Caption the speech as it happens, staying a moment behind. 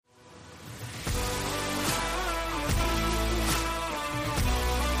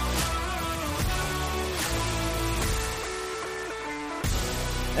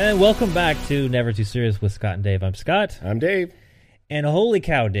And welcome back to Never Too Serious with Scott and Dave. I'm Scott. I'm Dave. And holy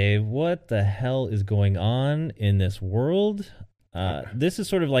cow, Dave, what the hell is going on in this world? This is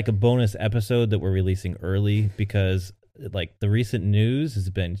sort of like a bonus episode that we're releasing early because like the recent news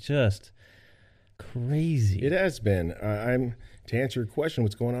has been just crazy. It has been. To answer your question,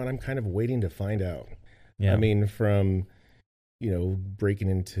 what's going on, I'm kind of waiting to find out. Yeah. I mean, from, breaking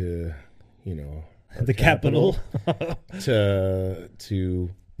into, The Capitol. to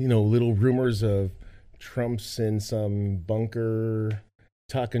little rumors of Trump's in some bunker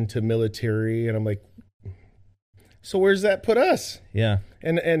talking to military, and I'm like, so where's that put us? Yeah.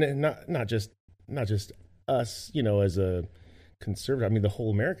 And not just us, as a conservative. I mean, the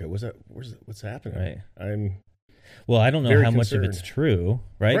whole America. What's happening? Right. Well, I don't know very how much of concerned. it's true,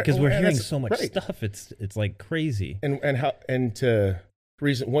 right? Because we're hearing that's- so much right. stuff. It's like crazy. One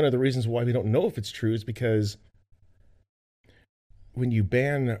of the reasons why we don't know if it's true is because when you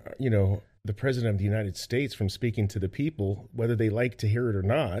ban, the president of the United States from speaking to the people, whether they like to hear it or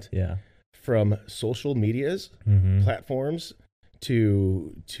not, Yeah. from social medias, Mm-hmm. platforms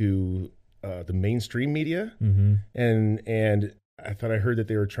to the mainstream media, Mm-hmm. and I thought I heard that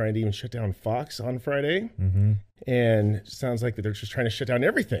they were trying to even shut down Fox on Friday, Mm-hmm. and it sounds like that they're just trying to shut down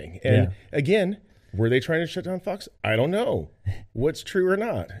everything. And again, were they trying to shut down Fox? I don't know what's true or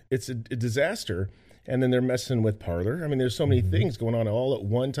not. It's a disaster. And then they're messing with Parler. I mean, there's so many things going on all at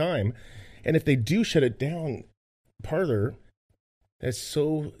one time. And if they do shut it down, Parler, that's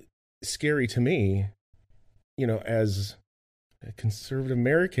so scary to me, as a conservative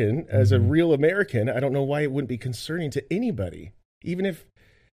American, as a real American. I don't know why it wouldn't be concerning to anybody, even if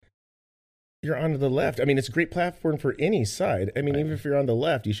you're on the left. I mean, it's a great platform for any side. I mean, even if you're on the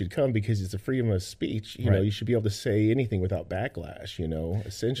left, you should come because it's a freedom of speech. You should be able to say anything without backlash,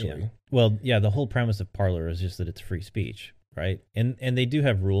 essentially. Yeah. Well, yeah, the whole premise of Parler is just that it's free speech, right? And they do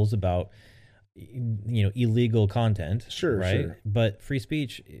have rules about illegal content, Sure, right? sure. But free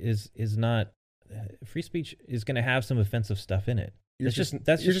speech is not free speech is going to have some offensive stuff in it. You're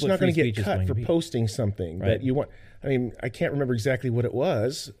That's just what not going free to get speech is cut going for to be. posting something Right. that you want. I mean, I can't remember exactly what it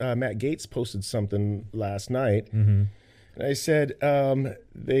was. Matt Gaetz posted something last night. Mm-hmm. And I said,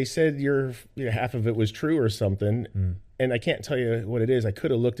 they said your half of it was true or something. Mm. And I can't tell you what it is. I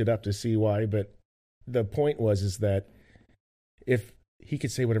could have looked it up to see why, but the point is that if he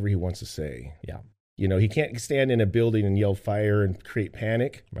could say whatever he wants to say, Yeah. he can't stand in a building and yell fire and create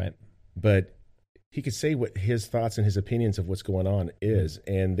panic, Right. but he could say what his thoughts and his opinions of what's going on is,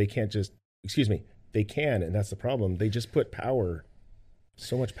 and they can't just, they can, and that's the problem. They just put power,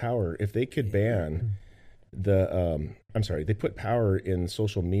 so much power. If they could ban they put power in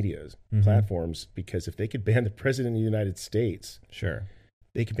social medias, platforms, because if they could ban the president of the United States, Sure.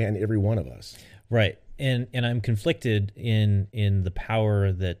 they could ban every one of us. Right. And I'm conflicted in the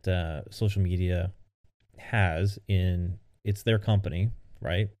power that social media has it's their company,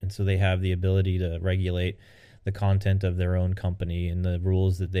 right? And so they have the ability to regulate the content of their own company and the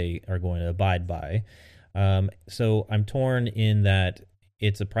rules that they are going to abide by. So I'm torn in that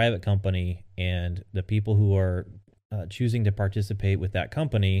it's a private company, and the people who are choosing to participate with that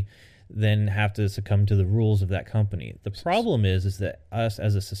company then have to succumb to the rules of that company. The problem is that us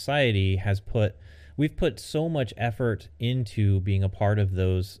as a society we've put so much effort into being a part of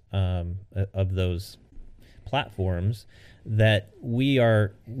those platforms that we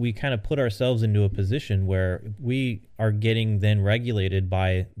kind of put ourselves into a position where we are getting then regulated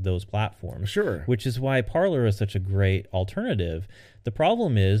by those platforms. Sure. Which is why Parler is such a great alternative. The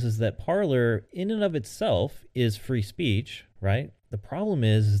problem is that Parler in and of itself is free speech, right? The problem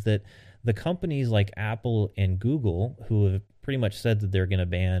is that the companies like Apple and Google, who have pretty much said that they're going to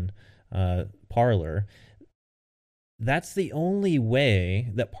ban Parler, that's the only way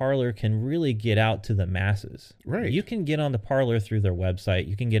that Parler can really get out to the masses. Right. You can get onto Parler through their website.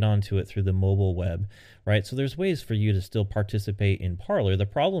 You can get onto it through the mobile web, right? So there's ways for you to still participate in Parler. The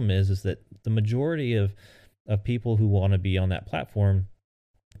problem is that the majority of people who want to be on that platform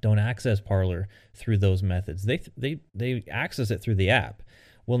don't access Parler through those methods. They access it through the app.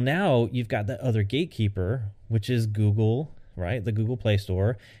 Well, now you've got that other gatekeeper, which is Google, right? The Google Play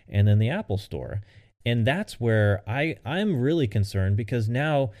Store, and then the Apple Store. And that's where I'm really concerned, because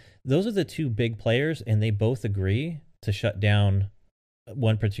now those are the two big players, and they both agree to shut down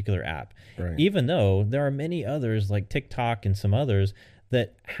one particular app. Right. Even though there are many others like TikTok and some others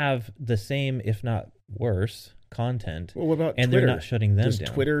that have the same, if not worse, content. Well, what about and Twitter? They're not shutting them Does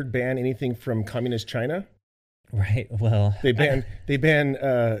down. Twitter ban anything from communist China? Right. Well, They ban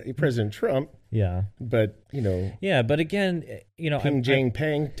President Trump, Yeah. But, Yeah, but again, Ping Jang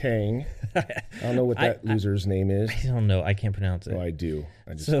Pang Tang. I don't know what that loser's name is. I don't know. I can't pronounce it. Oh, I do.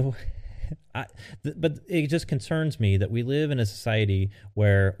 But it just concerns me that we live in a society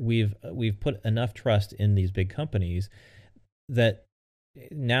where we've put enough trust in these big companies that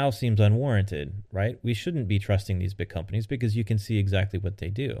now seems unwarranted, right? We shouldn't be trusting these big companies because you can see exactly what they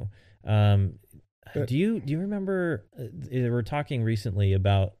do. Do you remember they were talking recently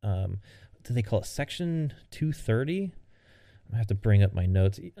about what do they call it, Section 230? I have to bring up my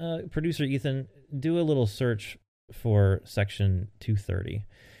notes. Producer Ethan, do a little search for Section 230.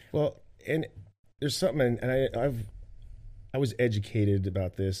 Well, and there's something, and I was educated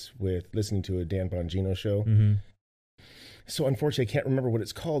about this with listening to a Dan Bongino show. Mm-hmm. So unfortunately, I can't remember what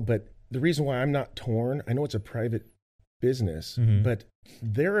it's called, but the reason why I'm not torn, I know it's a private business, Mm-hmm. but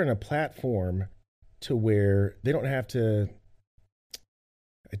they're in a platform to where they don't have to,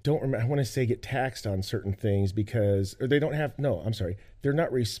 I want to say get taxed on certain things because, or they don't have, no, I'm sorry, they're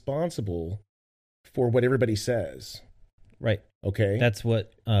not responsible for what everybody says. Right. Okay. That's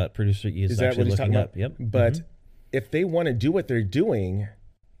what producer E is that actually what he's looking talking up. about? Yep. But Mhm. if they want to do what they're doing,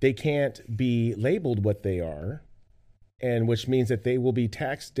 they can't be labeled what they are, and which means that they will be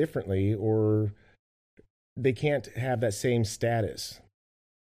taxed differently, or they can't have that same status.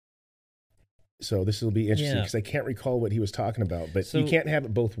 So this will be interesting because I can't recall what he was talking about, but you can't have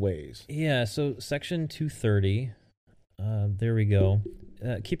it both ways. Yeah. So Section 230, there we go.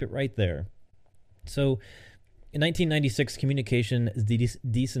 Keep it right there. So in 1996, Communication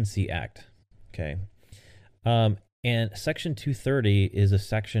Decency Act. Okay. And Section 230 is a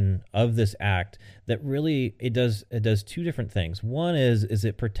section of this act that really it does two different things. One is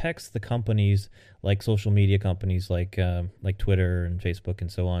it protects the companies like social media companies like Twitter and Facebook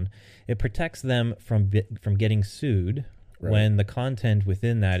and so on. It protects them from getting sued when the content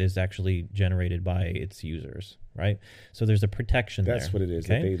within that is actually generated by its users, right? So there's a protection there. That's what it is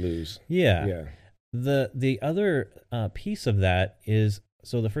okay? that they lose. Yeah. Yeah. The other piece of that is,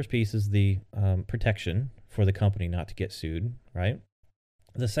 so the first piece is the protection for the company not to get sued, right?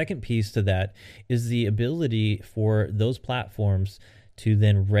 The second piece to that is the ability for those platforms to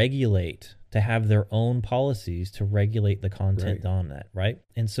then regulate, to have their own policies to regulate the content on that, right?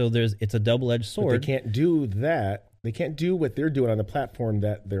 And so it's a double-edged sword. But they can't do that. They can't do what they're doing on the platform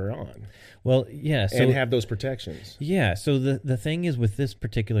that they're on. Well, yeah. So, and have those protections. Yeah. So the thing is with this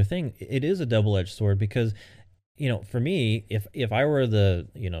particular thing, it is a double-edged sword because, for me, if I were the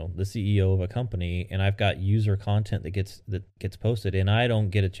CEO of a company and I've got user content that gets posted and I don't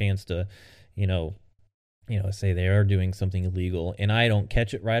get a chance to, say they are doing something illegal and I don't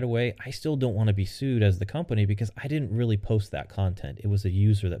catch it right away, I still don't want to be sued as the company because I didn't really post that content. It was a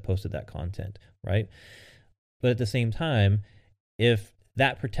user that posted that content, right? But at the same time, if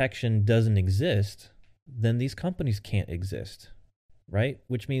that protection doesn't exist, then these companies can't exist. Right?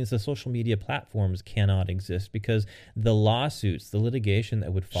 Which means the social media platforms cannot exist because the lawsuits, the litigation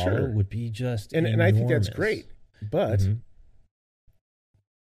that would follow would be just enormous. And I think that's great. But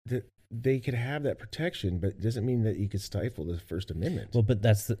they could have that protection, but it doesn't mean that you could stifle the First Amendment. Well, but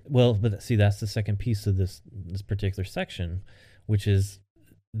that's the second piece of this particular section, which is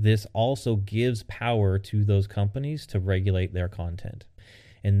this also gives power to those companies to regulate their content.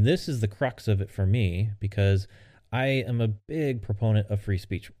 And this is the crux of it for me because I am a big proponent of free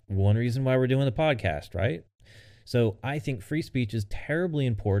speech. One reason why we're doing the podcast, right? So I think free speech is terribly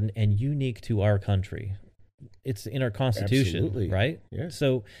important and unique to our country. It's in our Constitution, Absolutely. Right? Yeah.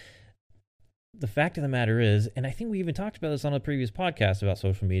 So the fact of the matter is, and I think we even talked about this on a previous podcast about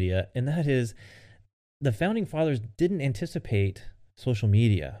social media, and that is the Founding Fathers didn't anticipate social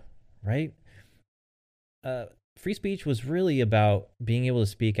media, right? Free speech was really about being able to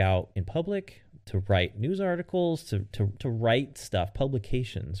speak out in public, to write news articles, to write stuff,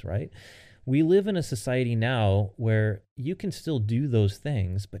 publications, right? We live in a society now where you can still do those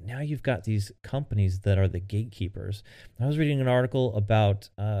things, but now you've got these companies that are the gatekeepers. I was reading an article about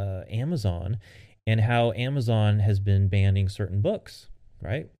Amazon and how Amazon has been banning certain books,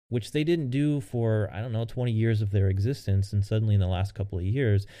 right? Which they didn't do for, 20 years of their existence. And suddenly in the last couple of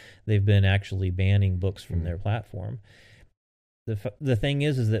years, they've been actually banning books from their platform. The thing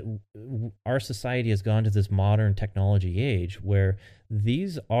is that our society has gone to this modern technology age where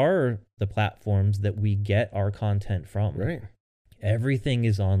these are the platforms that we get our content from. Right. Everything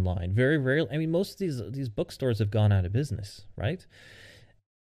is online. Very rarely. Most of these bookstores have gone out of business, right?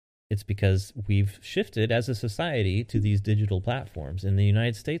 It's because we've shifted as a society to these digital platforms. In the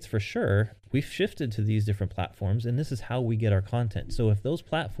United States, for sure, we've shifted to these different platforms, and this is how we get our content. So if those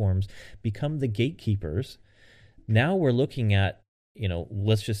platforms become the gatekeepers, now we're looking at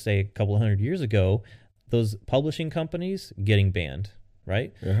let's just say a couple of 100 years ago, those publishing companies getting banned,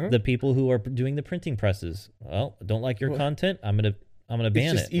 right? The people who are doing the printing presses, well, don't like your content, I'm gonna ban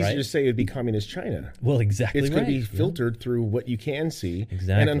it. It's just easier to say it'd be communist China. Well, exactly. It's going to be filtered through what you can see.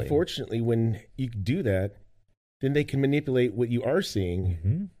 Exactly. And unfortunately, when you do that, then they can manipulate what you are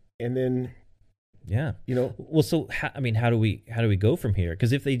seeing, and then. Yeah. Well, so how do we go from here?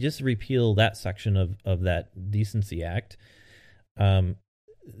 Because if they just repeal that section of that Decency Act,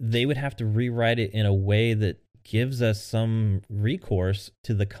 they would have to rewrite it in a way that gives us some recourse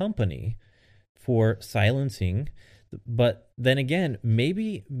to the company for silencing. But then again,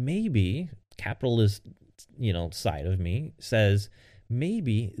 maybe capitalist, side of me says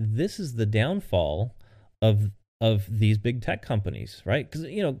maybe this is the downfall of these big tech companies, right? Because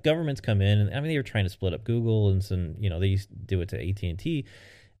governments come in, and they were trying to split up Google, and some they used to do it to AT&T.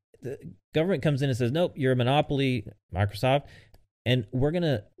 The government comes in and says, "Nope, you're a monopoly, Microsoft, and we're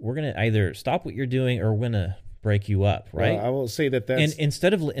gonna either stop what you're doing or we're gonna break you up," right? Well, I will say that's and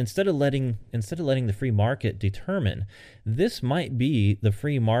instead of letting the free market determine, this might be the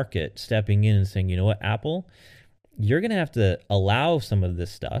free market stepping in and saying, "You know what, Apple, you're going to have to allow some of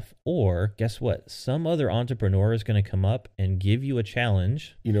this stuff, or guess what? Some other entrepreneur is going to come up and give you a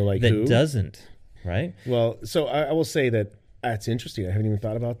challenge like that who? Doesn't, right?" Well, so I will say that that's interesting. I haven't even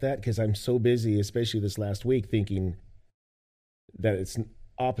thought about that because I'm so busy, especially this last week, thinking that it's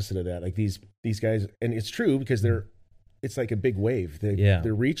opposite of that. Like these guys, and it's true because it's like a big wave. They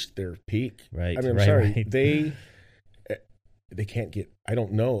reached their peak. Right. I mean, I'm sorry. Right. They can't get, I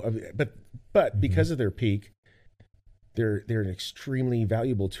don't know. But because of their peak, they're an extremely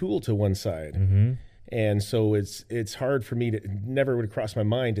valuable tool to one side. And so it's hard for me to, never would cross my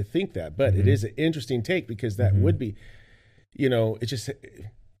mind to think that, but it is an interesting take because that would be, it's just,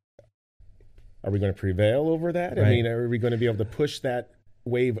 are we going to prevail over that? Right. I mean, are we going to be able to push that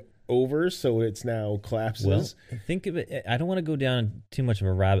wave over so it's now collapses? Well, think of it, I don't want to go down too much of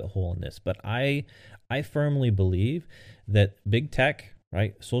a rabbit hole in this, but I firmly believe that big tech,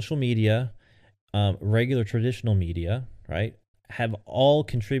 right, social media, regular traditional media, right, have all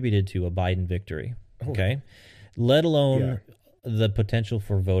contributed to a Biden victory. Okay, let alone the potential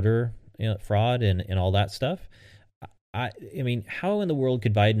for voter fraud and all that stuff. I mean, how in the world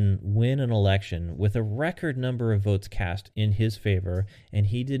could Biden win an election with a record number of votes cast in his favor, and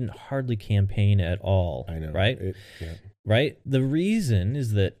he didn't hardly campaign at all? I know, right? Right. The reason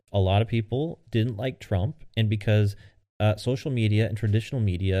is that a lot of people didn't like Trump, and because social media and traditional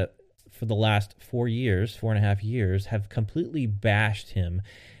media for the last 4.5 years, have completely bashed him,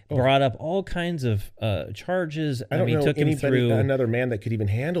 brought up all kinds of charges. I don't know took him through another man that could even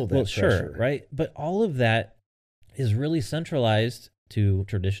handle that pressure. Sure, right? But all of that is really centralized to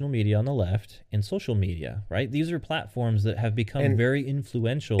traditional media on the left and social media, right? These are platforms that have become very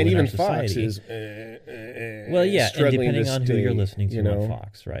influential in our society. Fox is and depending on who you're listening to on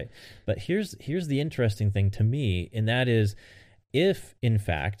Fox, right? But here's the interesting thing to me, and that is, if in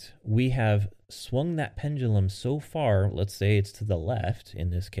fact we have swung that pendulum so far, let's say it's to the left in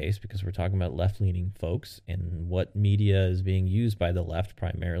this case, because we're talking about left-leaning folks and what media is being used by the left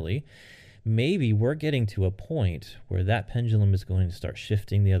primarily, maybe we're getting to a point where that pendulum is going to start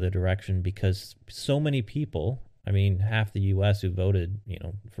shifting the other direction, because so many people, I mean, half the U.S. who voted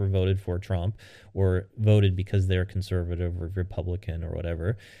for Trump, or voted because they're conservative or Republican or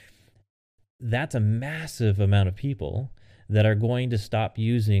whatever, that's a massive amount of people that are going to stop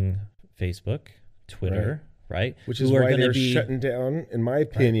using Facebook, Twitter, right? Which is why they're shutting down, in my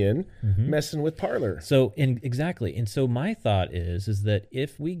opinion, messing with Parler. So, exactly. And so my thought is that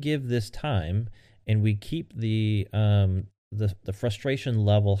if we give this time and we keep the frustration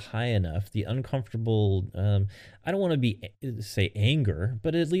level high enough, the uncomfortable, I don't want to say anger,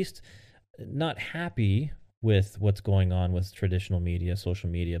 but at least not happy with what's going on with traditional media, social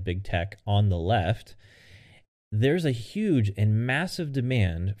media, big tech on the left, there's a huge and massive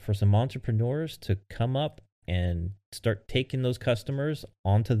demand for some entrepreneurs to come up and start taking those customers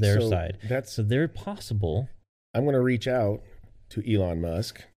onto their side. So they're possible. I'm going to reach out to Elon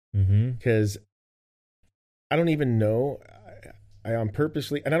Musk because I don't even know. I am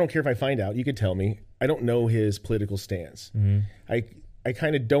purposely, and I don't care if I find out, you could tell me, I don't know his political stance. I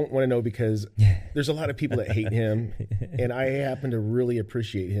kind of don't want to know because there's a lot of people that hate him, and I happen to really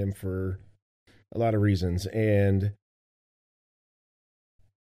appreciate him for a lot of reasons. And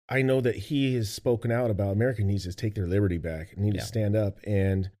I know that he has spoken out about America needs to take their liberty back, need to stand up,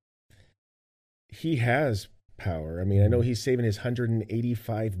 and he has power. I mean, I know he's saving his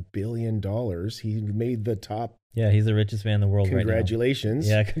 $185 billion. He made the top Yeah, he's the richest man in the world right now. Congratulations.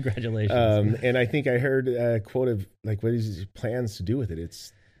 Yeah, congratulations. And I think I heard a quote of like, what is his plans to do with it?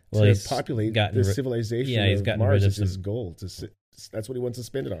 It's to populate the civilization of Mars is his goal. That's what he wants to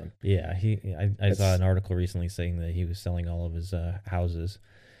spend it on. Yeah, I saw an article recently saying that he was selling all of his houses.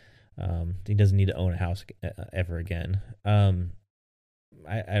 He doesn't need to own a house ever again.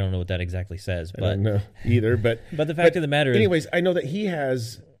 I don't know what that exactly says, but I don't know either. But but the fact of the matter is, anyways, I know that he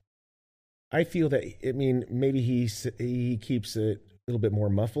has. I feel that, I mean, maybe he keeps it a little bit more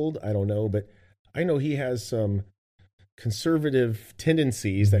muffled. I don't know, but I know he has some conservative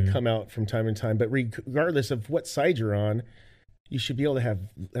tendencies that come out from time to time. But regardless of what side you're on, you should be able to have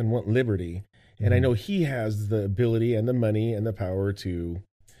and want liberty. And I know he has the ability and the money and the power to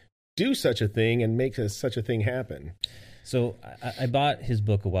do such a thing and make such a thing happen. So I bought his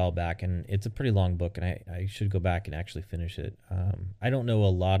book a while back, and it's a pretty long book, and I should go back and actually finish it. I don't know a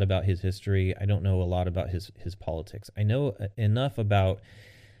lot about his history. I don't know a lot about his politics. I know enough about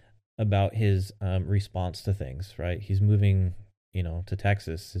his response to things, right? He's moving, to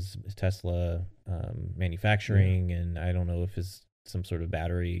Texas, his Tesla manufacturing, and I don't know if his some sort of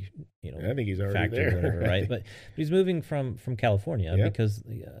battery, I think he's already factory there, or whatever, right? But he's moving from California because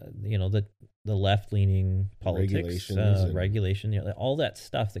the left-leaning politics, regulation, all that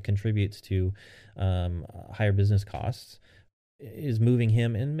stuff that contributes to higher business costs is moving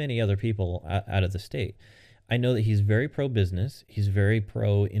him and many other people out of the state. I know that he's very pro-business. He's very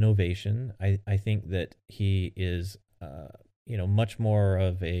pro-innovation. I think that he is, much more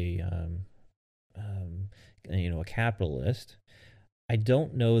of a capitalist. I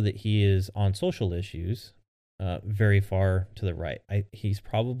don't know that he is on social issues very far to the right. He's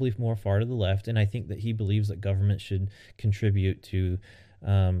probably more far to the left, and I think that he believes that government should contribute to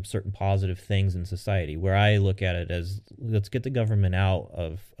certain positive things in society, where I look at it as, let's get the government out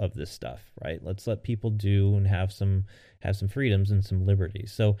of this stuff, right? Let's let people do and have some freedoms and some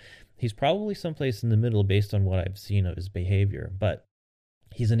liberties. So he's probably someplace in the middle based on what I've seen of his behavior, but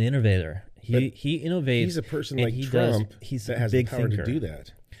he's an innovator. He innovates. He's a person like Trump that has the power to do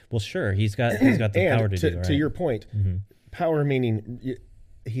that. Well, sure, he's got the power to do it. Right? To your point, power meaning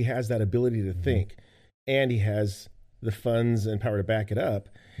he has that ability to think, and he has the funds and power to back it up,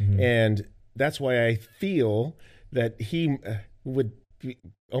 and that's why I feel that he would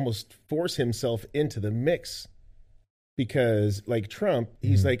almost force himself into the mix, because like Trump,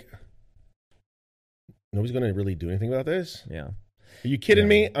 he's like, nobody's going to really do anything about this. Yeah. Are you kidding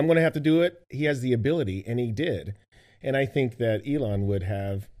me? I'm going to have to do it. He has the ability, and he did. And I think that Elon would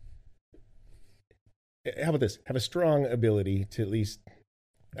have, how about this? Have a strong ability to at least,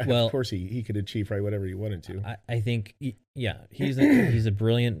 well, of course he could achieve probably whatever he wanted to. I think, he's a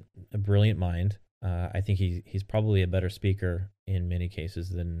brilliant mind. I think he's probably a better speaker in many cases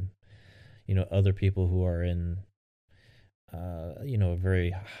than, other people who are in, a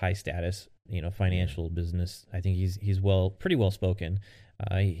very high status, financial business. I think he's pretty well spoken.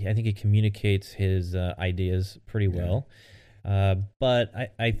 I think he communicates his ideas pretty well.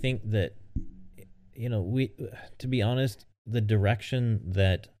 But I think that, to be honest, the direction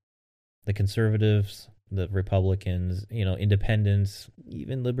that the conservatives, the Republicans, independents,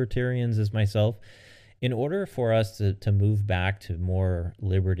 even libertarians as myself, in order for us to move back to more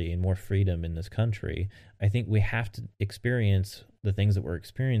liberty and more freedom in this country, I think we have to experience the things that we're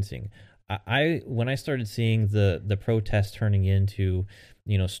experiencing. When I started seeing the protests turning into,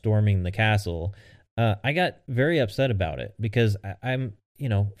 storming the castle, I got very upset about it, because I'm,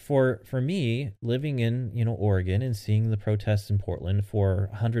 for me, living in, Oregon, and seeing the protests in Portland for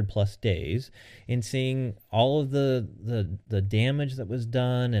 100+ days, and seeing all of the damage that was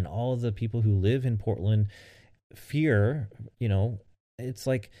done, and all of the people who live in Portland fear, it's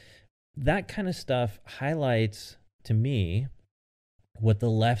like that kind of stuff highlights to me what the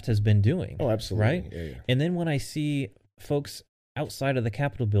left has been doing. Oh, absolutely. Right? Yeah. And then when I see folks outside of the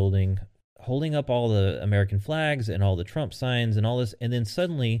Capitol building holding up all the American flags and all the Trump signs and all this, and then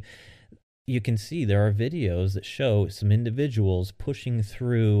suddenly you can see there are videos that show some individuals pushing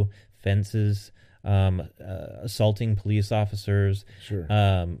through fences, assaulting police officers, sure,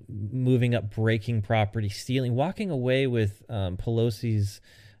 moving up, breaking property, stealing, walking away with Pelosi's,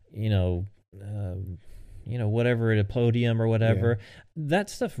 whatever, at a podium or whatever. Yeah. That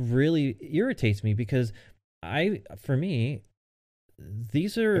stuff really irritates me, because for me,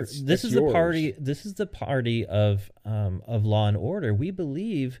 this is the yours. party. This is the party of law and order. We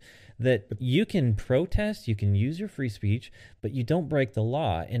believe that you can protest, you can use your free speech, but you don't break the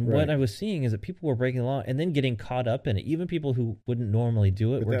law. And what I was seeing is that people were breaking the law and then getting caught up in it. Even people who wouldn't normally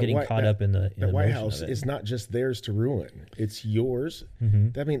do it were getting caught up in the White House is not just theirs to ruin; it's yours.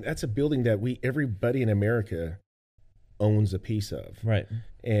 Mm-hmm. I mean, that's a building that everybody in America owns a piece of, right?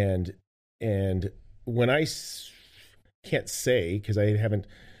 And when I can't say, because I haven't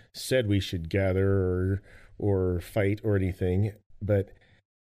said we should gather or fight or anything, but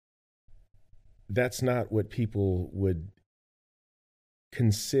that's not what people would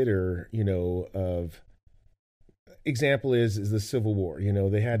consider, of example is the Civil War.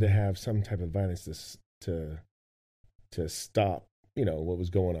 They had to have some type of violence to stop, what was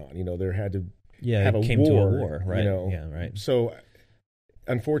going on. There had to have a war, right? Yeah, right. So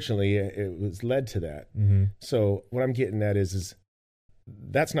unfortunately, it was led to that. Mm-hmm. So what I'm getting at is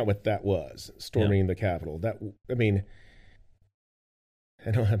that's not what that was, storming the Capitol. I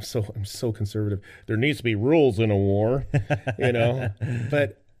know I'm so conservative. There needs to be rules in a war,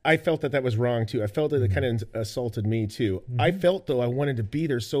 but I felt that was wrong too. I felt that it kind of assaulted me too. Mm-hmm. I felt though I wanted to be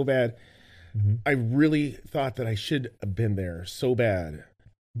there so bad. Mm-hmm. I really thought that I should have been there so bad.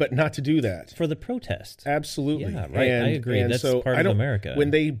 But not to do that. For the protest. Absolutely. Yeah, right. I agree. That's so part of America. When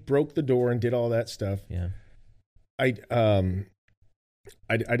they broke the door and did all that stuff, I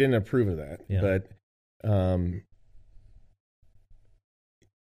didn't approve of that. Yeah. But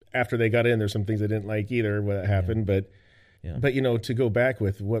after they got in, there's some things I didn't like either what happened. Yeah. But to go back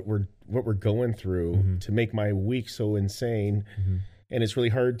with what we're going through mm-hmm. to make my week so insane, mm-hmm. and it's really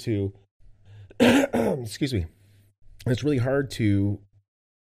hard to excuse me. It's really hard to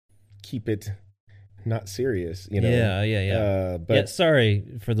keep it not serious, but sorry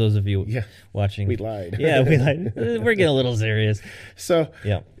for those of you watching. We lied. Yeah, we lied. We're getting a little serious. So,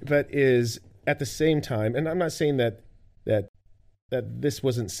 but is at the same time, and I'm not saying that this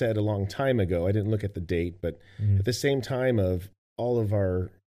wasn't said a long time ago. I didn't look at the date, but mm-hmm. at the same time of all of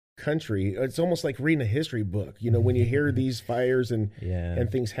our country, it's almost like reading a history book. When you hear these fires and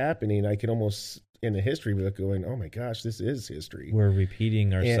things happening, I can almost in the history book going, oh my gosh, this is history. We're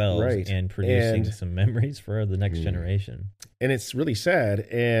repeating ourselves and producing some memories for the next generation. And it's really sad.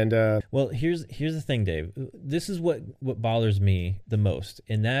 And well, here's the thing, Dave. This is what bothers me the most,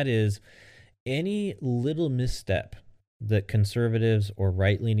 and that is any little misstep that conservatives or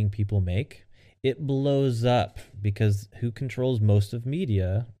right-leaning people make, it blows up because who controls most of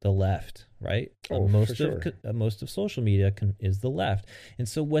media? The left, right? Most of social media is the left. And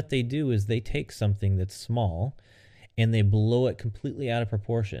so what they do is they take something that's small and they blow it completely out of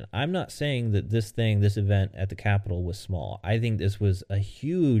proportion. I'm not saying that this event at the Capitol was small. I think this was a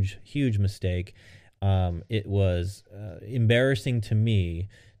huge, huge mistake. It was embarrassing to me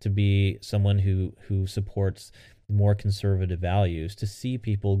to be someone who supports more conservative values, to see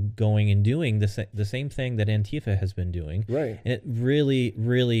people going and doing the same thing that Antifa has been doing. Right. And it really,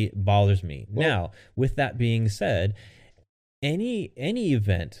 really bothers me. Well, now, with that being said, any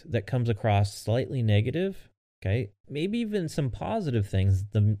event that comes across slightly negative, okay, maybe even some positive things,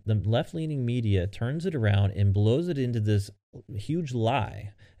 the left-leaning media turns it around and blows it into this huge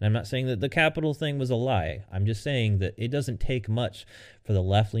lie. And I'm not saying that the Capitol thing was a lie. I'm just saying that it doesn't take much for the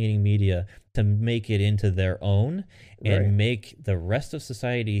left-leaning media to make it into their own and make the rest of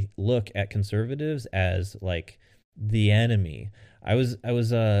society look at conservatives as like the enemy. I was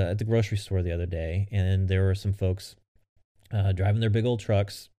at the grocery store the other day, and there were some folks driving their big old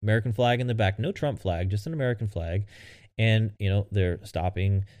trucks, American flag in the back, no Trump flag, just an American flag. And, they're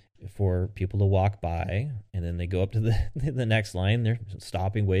stopping for people to walk by, and then they go up to the next line. They're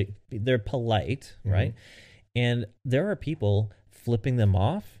stopping, wait. They're polite, mm-hmm. right? And there are people flipping them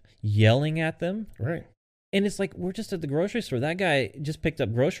off, yelling at them. Right. And it's like, we're just at the grocery store. That guy just picked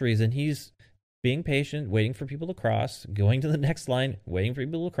up groceries, and he's being patient, waiting for people to cross, going to the next line, waiting for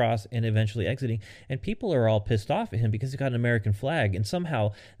people to cross, and eventually exiting. And people are all pissed off at him because he's got an American flag, and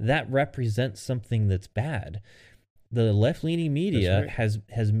somehow that represents something that's bad. The left-leaning media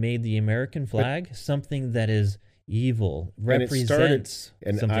has made the American flag something that is evil, represents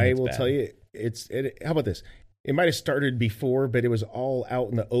something I will bad. Tell you, how about this? It might have started before, but it was all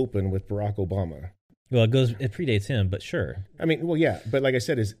out in the open with Barack Obama. Well, it predates him, but sure. I mean, well, yeah, but like I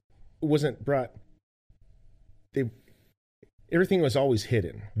said, it wasn't brought. Everything was always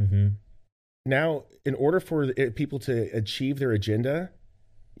hidden. Mm-hmm. Now, in order for people to achieve their agenda,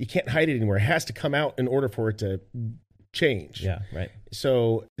 you can't hide it anymore. It has to come out in order for it to change. Yeah, right.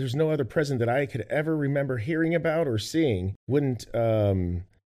 So there's no other president that I could ever remember hearing about or seeing wouldn't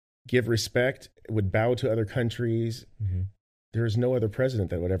give respect, would bow to other countries. Mm-hmm. There's no other president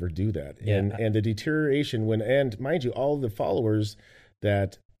that would ever do that. Yeah. And the deterioration and mind you, all the followers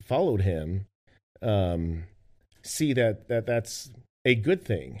that followed him see that's a good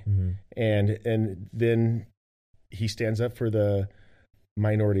thing. Mm-hmm. And then he stands up for the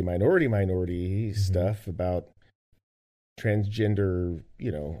minority mm-hmm. stuff about transgender,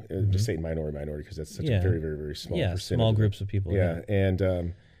 mm-hmm. just saying minority because that's such a very, very, very small percentage. Small groups of people. Yeah.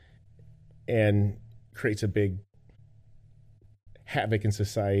 And creates a big havoc in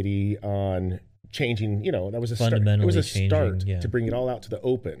society on changing, that was a start. It was a start to bring it all out to the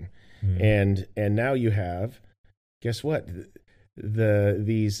open. Mm-hmm. And now you have, guess what?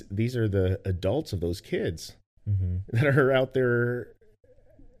 These are the adults of those kids mm-hmm. that are out there.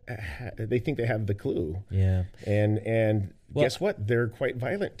 They think they have the clue. Yeah. And guess what? They're quite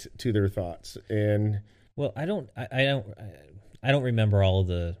violent to their thoughts. And I don't remember all of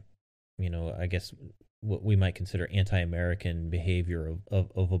the, I guess what we might consider anti-American behavior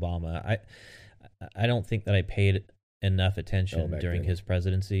of Obama. I don't think that I paid enough attention during his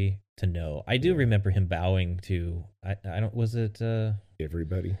presidency to know. I do remember him bowing to, was it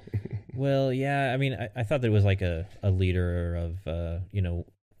everybody? Well, yeah. I mean, I thought that it was like a leader of, I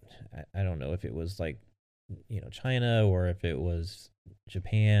don't know if it was like, China or if it was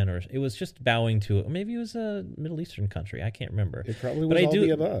Japan, or it was just bowing to, maybe it was a Middle Eastern country. I can't remember. It probably was all the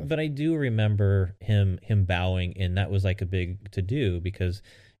above. But I do remember him bowing, and that was like a big to do because,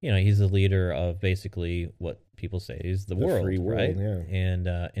 he's the leader of basically what people say is the world, free world, right? Yeah. And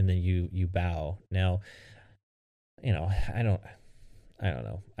then you bow. Now, I don't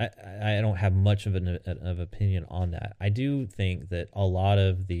know. I don't have much of an opinion on that. I do think that a lot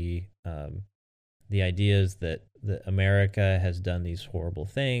of the ideas that America has done these horrible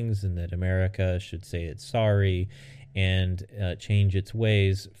things and that America should say it's sorry and change its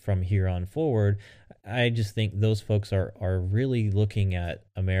ways from here on forward, I just think those folks are really looking at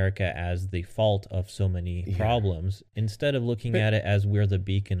America as the fault of so many problems instead of looking at it as we're the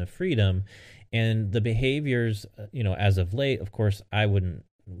beacon of freedom. And the behaviors, as of late, of course, I wouldn't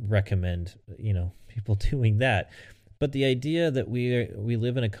recommend, people doing that. But the idea that we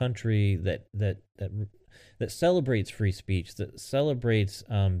live in a country that celebrates free speech, that celebrates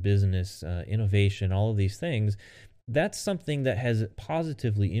business, innovation, all of these things, that's something that has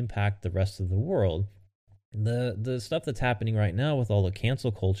positively impacted the rest of the world. The stuff that's happening right now with all the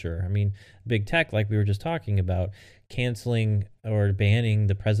cancel culture, I mean, big tech, like we were just talking about, canceling or banning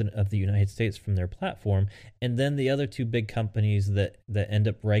the president of the United States from their platform, and then the other two big companies that end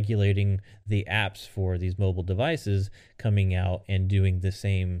up regulating the apps for these mobile devices coming out and doing the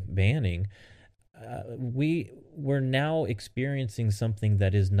same banning. We're now experiencing something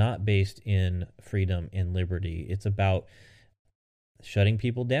that is not based in freedom and liberty. It's about shutting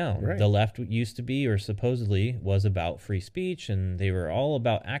people down. Right. The left used to be, or supposedly was, about free speech, and they were all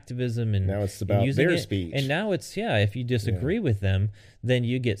about activism, and now it's about their speech. And now it's if you disagree with them, then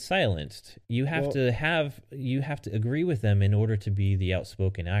you get silenced. You have to agree with them in order to be the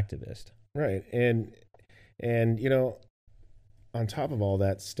outspoken activist. Right. And on top of all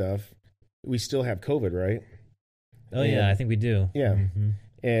that stuff, we still have COVID, right? Oh, yeah, I think we do. Yeah. Mm-hmm.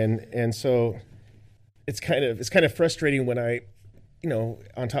 And so it's kind of frustrating when I,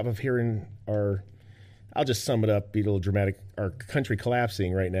 on top of hearing I'll just sum it up, be a little dramatic, our country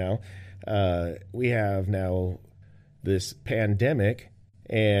collapsing right now. We have now this pandemic,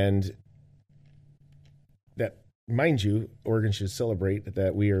 and that, mind you, Oregon should celebrate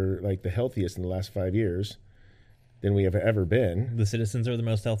that we are like the healthiest in the last 5 years than we have ever been. The citizens are the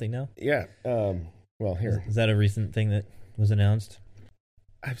most healthy now? Yeah. Well, here. Is that a recent thing that was announced?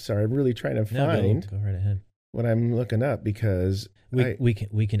 I'm sorry. I'm really trying to find go right ahead. What I'm looking up, because we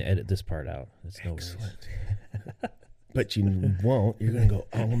can edit this part out. It's no excellent. But you won't. You're going to go,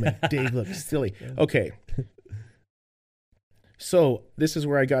 oh, make Dave look silly. Okay. So this is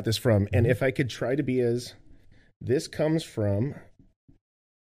where I got this from. And if I could try to be this comes from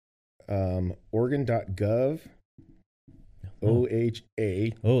Oregon.gov.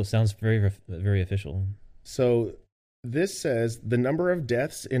 OHA. Oh, sounds very, very official. So this says the number of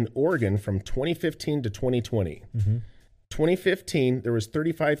deaths in Oregon from 2015 to 2020. Mm-hmm. 2015, there was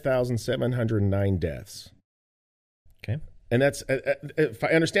 35,709 deaths. Okay. And that's, if I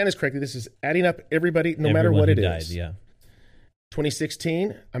understand this correctly, this is adding up everybody, no matter what it died, is. Yeah.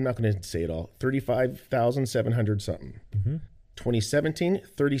 2016, I'm not going to say it all, 35,700 something. Mm-hmm. 2017,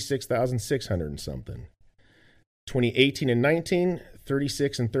 36,600 and something. 2018 and 19,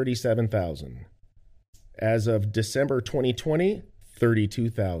 36 and 37,000. As of December 2020,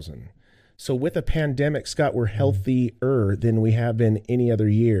 32,000. So with a pandemic, Scott, we're healthier than we have been any other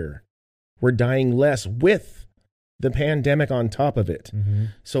year. We're dying less with the pandemic on top of it. Mm-hmm.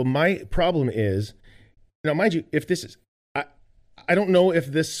 So my problem is, now mind you, if this is, I don't know if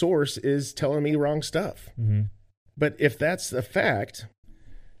this source is telling me wrong stuff, Mm-hmm. but if that's the fact,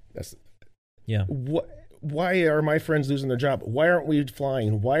 that's Yeah. why are my friends losing their job? Why aren't we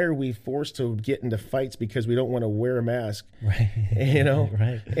flying? Why are we forced to get into fights because we don't want to wear a mask? Right. You know,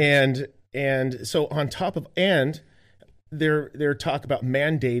 Right. And so on top of, and their talk about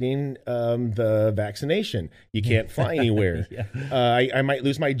mandating the vaccination. You can't fly anywhere. Yeah. I might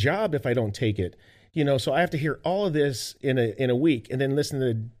lose my job if I don't take it. You know, so I have to hear all of this in a week, and then listen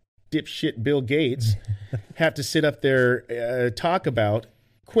to dipshit Bill Gates have to sit up there talk about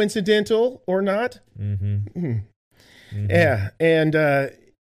coincidental or not. Mm-hmm. Mm-hmm. Yeah, and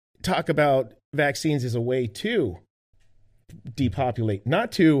talk about vaccines as a way to depopulate,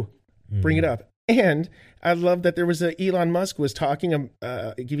 not to bring it up. And I love that there was Elon Musk was talking,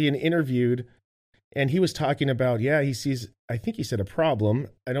 give you an interviewed, and he was talking about, he sees, I think he said a problem.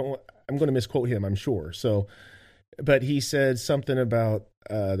 I'm going to misquote him, I'm sure. So, but he said something about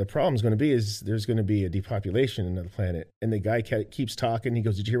the problem's going to be is there's going to be a depopulation of the planet. And the guy keeps talking. He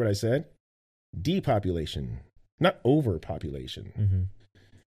goes, "Did you hear what I said? Depopulation, not overpopulation." Mm-hmm.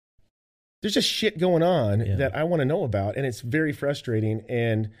 There's just shit going on Yeah. that I want to know about, and it's very frustrating.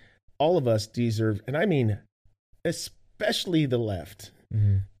 And all of us deserve, and I mean, especially the left,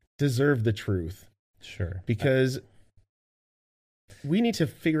 Mm-hmm. deserve the truth, Sure. because we need to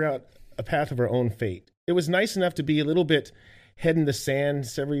figure out a path of our own fate. It was nice enough to be a little bit head in the sand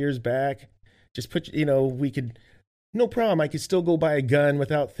several years back. Just put, we could, no problem. I could still go buy a gun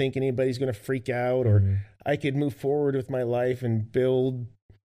without thinking anybody's going to freak out, or Mhm. I could move forward with my life and build,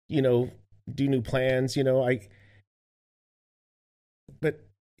 do new plans, but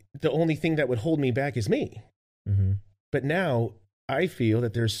the only thing that would hold me back is me. Mm-hmm. But now I feel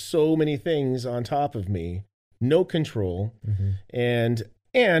that there's so many things on top of me, no control. Mm-hmm.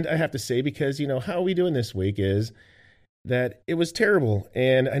 And I have to say, because, how are we doing this week is that it was terrible.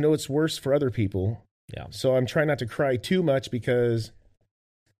 And I know it's worse for other people. Yeah. So I'm trying not to cry too much because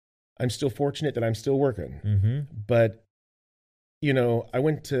I'm still fortunate that I'm still working. Mm-hmm. But, I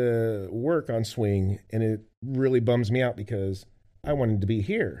went to work on Swing, and it really bums me out because I wanted to be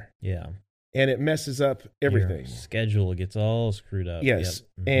here. Yeah. And it messes up everything. Your schedule gets all screwed up. Yes.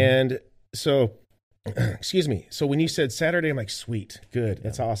 Yep. Mhm. And so, excuse me. So when you said Saturday, I'm like, sweet, good.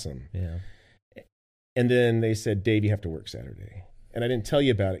 That's awesome. Yeah. And then they said, Dave, you have to work Saturday. And I didn't tell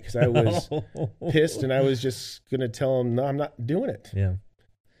you about it because I was pissed, and I was just going to tell them, no, I'm not doing it. Yeah.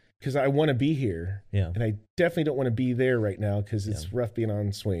 Because I want to be here. Yeah. And I definitely don't want to be there right now because it's rough being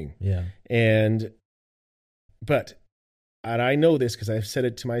on Swing. Yeah. And I know this because I've said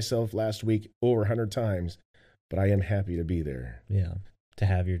it to myself last week over 100 times, but I am happy to be there. Yeah. To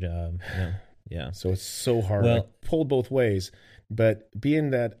have your job. Yeah. Yeah. So it's so hard. Well, I pulled both ways. But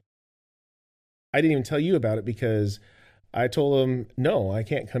being that I didn't even tell you about it because I told him, no, I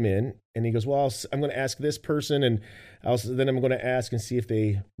can't come in. And he goes, well, I'm going to ask this person, and then I'm going to ask and see if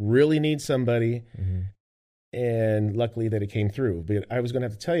they really need somebody. Mm-hmm. And luckily that it came through. But I was going to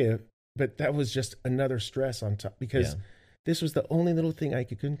have to tell you, but that was just another stress on top because this was the only little thing I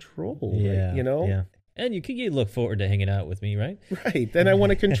could control. Yeah. Right? Yeah. And you look forward to hanging out with me, right? Right. Then I want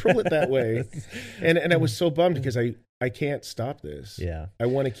to control it that way. And I was so bummed because I can't stop this. Yeah. I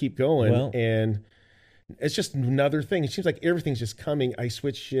want to keep going. Well, and it's just another thing. It seems like everything's just coming. I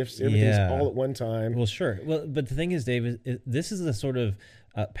switch shifts. Everything's all at one time. Well, sure. Well, but the thing is, Dave, this is the sort of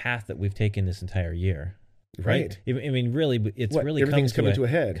path that we've taken this entire year. Right. I mean, really, it's really everything's coming to a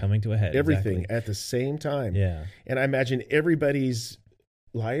head. Coming to a head. Everything exactly. at the same time. Yeah. And I imagine everybody's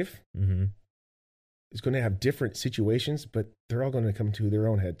life is going to have different situations, but they're all going to come to their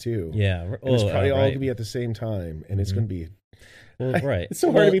own head too. Yeah. And it's probably all going to be at the same time, and it's going to be. Well, right. It's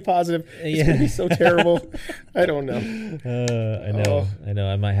so hard to be positive. It's going to be so terrible. I don't know. I know. I know.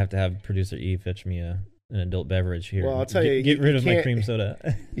 I might have to have producer E fetch me an adult beverage here. Well, I'll tell you, get rid of my cream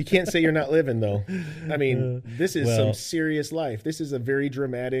soda. You can't say you're not living, though. I mean, this is some serious life. This is a very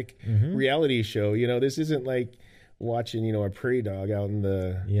dramatic reality show. This isn't like watching, a prairie dog out in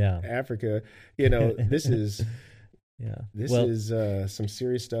the Africa. This is this is some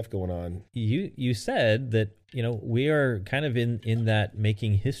serious stuff going on. You said that we are kind of in that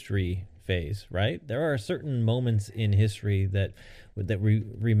making history phase, right? There are certain moments in history that we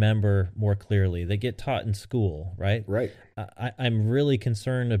remember more clearly. They get taught in school, right? Right. I'm really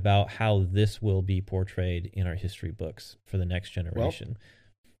concerned about how this will be portrayed in our history books for the next generation.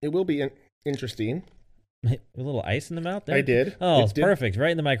 Well, it will be interesting. A little ice in the mouth there? I did. Oh, it's perfect.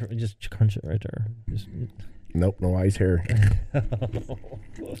 Right in the microphone. Just crunch it right there. Nope, no eyes, hair.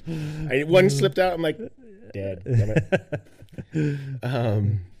 One slipped out. I'm like, Dad, damn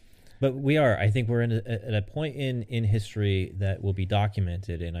it. But I think we're at a point in history that will be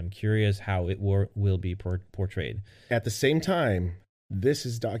documented, and I'm curious how it will be portrayed. At the same time, this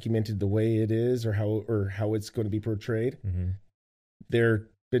is documented the way it is, or how it's going to be portrayed. Mm-hmm. They've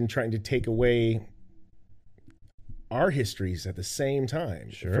been trying to take away our histories at the same time,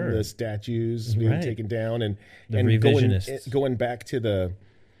 from the statues being taken down and going back to the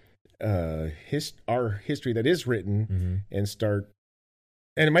our history that is written, and start.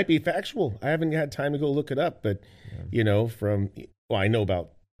 And it might be factual. I haven't had time to go look it up, but I know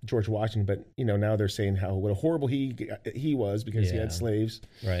about George Washington, but now they're saying what a horrible he was because he had slaves,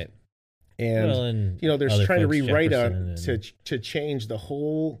 right? And they're trying to rewrite to change the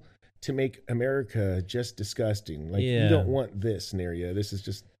whole, to make America just disgusting. Like, you don't want this scenario. This is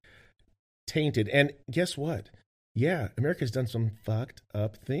just tainted. And guess what? Yeah, America's done some fucked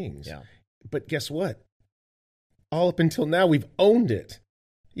up things. Yeah. But guess what? All up until now, we've owned it.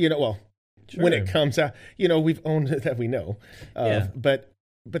 When it comes out, we've owned it that we know. But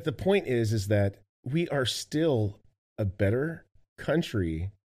the point is that we are still a better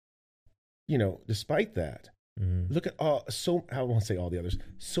country, despite that. Mm-hmm. Look at I won't say all the others,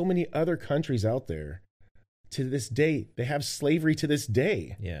 so many other countries out there to this day, they have slavery to this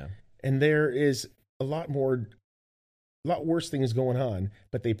day. Yeah. And there is a lot worse things going on,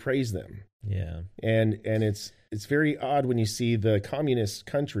 but they praise them. Yeah. And it's very odd when you see the communist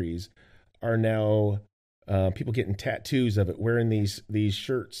countries are now people getting tattoos of it, wearing these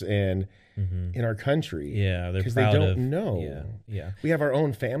shirts and in our country. Yeah, because they don't know. Yeah. We have our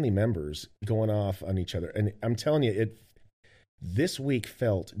own family members going off on each other, and I'm telling you, this week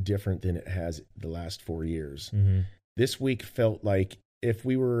felt different than it has the last 4 years. Mm-hmm. This week felt like if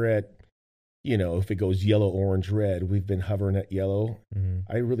we were at, if it goes yellow, orange, red, we've been hovering at yellow.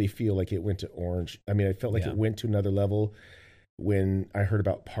 Mm-hmm. I really feel like it went to orange. I mean, I felt like it went to another level when I heard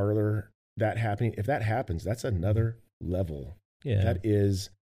about Parler, that happening. If that happens, that's another level. Yeah. That is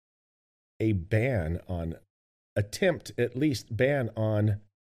a at least ban on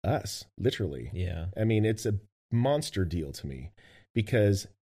us, literally. Yeah. I mean, it's a monster deal to me because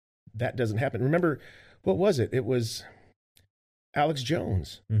that doesn't happen. Remember, what was it? It was Alex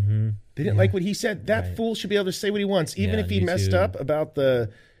Jones. Mm-hmm. They didn't like what he said. That fool should be able to say what he wants, even if he messed up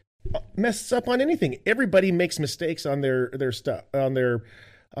messes up on anything. Everybody makes mistakes on their stuff, on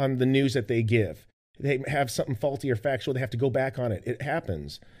the news that they give. They have something faulty or factual. They have to go back on it. It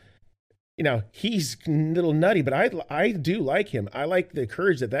happens. He's a little nutty, but I do like him. I like the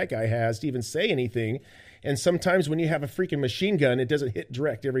courage that guy has to even say anything. And sometimes when you have a freaking machine gun, it doesn't hit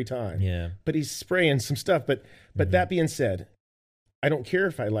direct every time. Yeah. But he's spraying some stuff. But that being said, I don't care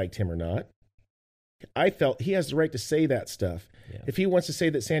if I liked him or not. I felt he has the right to say that stuff. Yeah. If he wants to say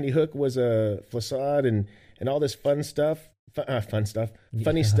that Sandy Hook was a facade and all this funny stuff had happened.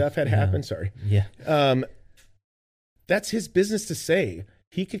 Sorry. Yeah. That's his business to say.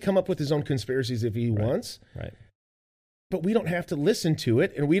 He could come up with his own conspiracies if he wants. Right. But we don't have to listen to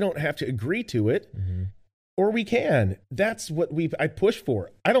it, and we don't have to agree to it, or we can. That's what I push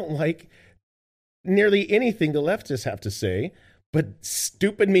for. I don't like nearly anything the leftists have to say, but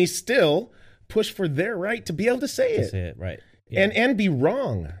stupid me still push for their right to be able to say it. Say it, right. Yeah. And be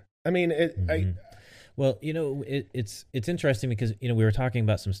wrong. I mean, well, it's interesting because, we were talking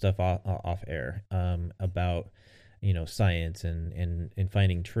about some stuff off air about, science and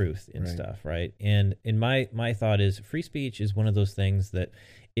finding truth and stuff, right? And my thought is free speech is one of those things that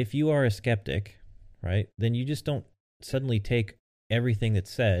if you are a skeptic, right, then you just don't suddenly take everything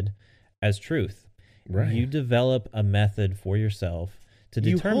that's said as truth. Right. You develop a method for yourself to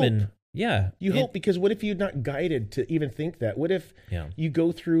determine. You hope, because what if you're not guided to even think that? What if you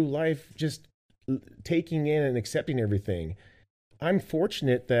go through life just taking in and accepting everything? I'm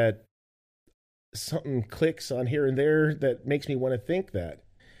fortunate that something clicks on here and there that makes me want to think that.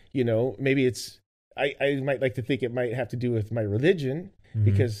 Maybe it's, I might like to think it might have to do with my religion,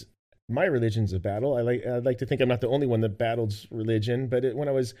 because my religion's a battle. I'd like to think I'm not the only one that battles religion, but when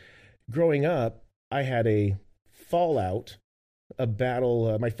I was growing up, I had a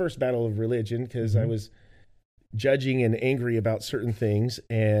battle, my first battle of religion, because I was judging and angry about certain things.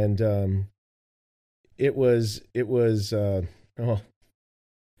 And it was I'm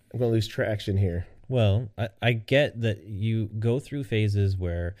going to lose traction here. Well, I get that you go through phases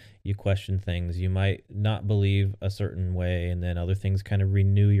where you question things. You might not believe a certain way, and then other things kind of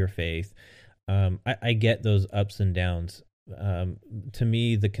renew your faith. I get those ups and downs. To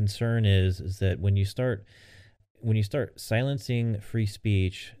me, the concern is that when you start silencing free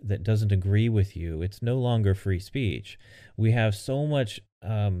speech that doesn't agree with you, it's no longer free speech. We have so much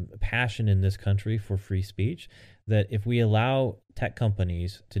passion in this country for free speech that if we allow tech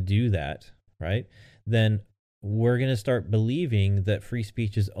companies to do that, right, then we're going to start believing that free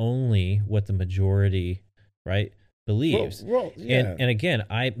speech is only what the majority, right, believes. Well, yeah. And again,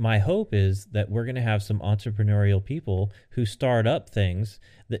 my hope is that we're going to have some entrepreneurial people who start up things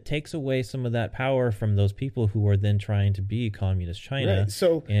that takes away some of that power from those people who are then trying to be communist China. Right.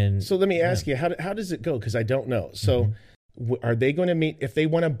 So let me ask you, how does it go? Because I don't know. So are they going to meet, if they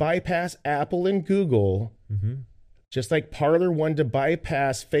want to bypass Apple and Google, just like Parler wanted to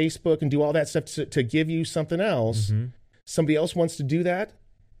bypass Facebook and do all that stuff to give you something else, somebody else wants to do that?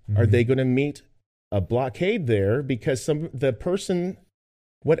 Are they going to meet a blockade there because the person,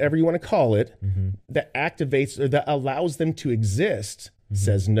 whatever you want to call it, that activates or that allows them to exist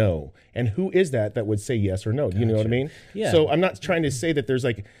says no? And who is that would say yes or no? Do you know what I mean? Yeah. So I'm not trying to say that there's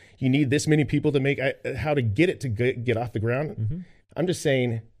like, you need this many people to make how to get it to get off the ground. I'm just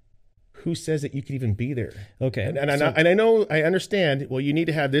saying, who says that you could even be there? Okay. I understand, well, you need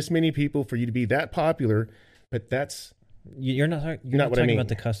to have this many people for you to be that popular, but that's... You're not talking about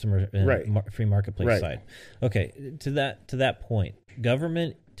the customer free marketplace side. Okay, to that point,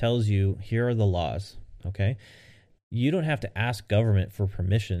 government tells you here are the laws, okay? You don't have to ask government for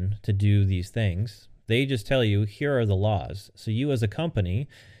permission to do these things. They just tell you here are the laws. So you as a company,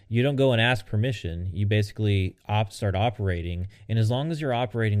 you don't go and ask permission. You basically start operating, and as long as you're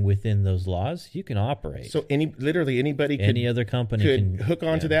operating within those laws, you can operate. So literally anybody any other company could hook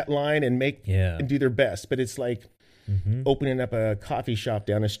onto that line and and do their best, but it's like opening up a coffee shop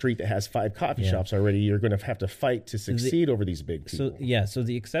down a street that has 5 coffee shops already. You're going to have to fight to succeed over these big people. So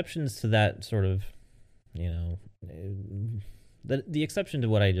the exceptions to that sort of, the exception to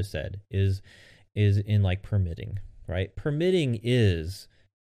what I just said is in like permitting, right? Permitting is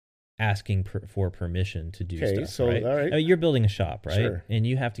asking for permission to do stuff. So right? All right. I mean, you're building a shop, right? Sure. And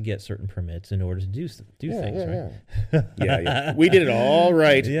you have to get certain permits in order to do things, right? Yeah. We did it all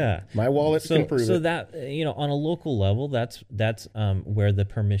right. Yeah. My wallets can prove it. So that, on a local level, that's where the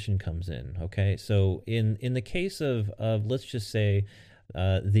permission comes in. Okay. So in the case of let's just say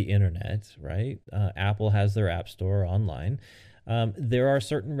the internet, right? Apple has their app store online. There are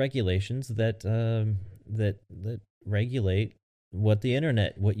certain regulations that regulate what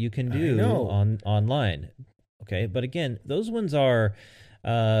you can do online. Okay. But again, those ones are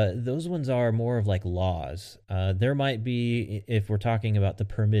more of like laws. There might be, if we're talking about the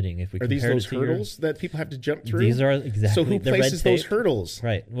permitting, if we are these those hurdles that people have to jump through? These are exactly. So who places those hurdles?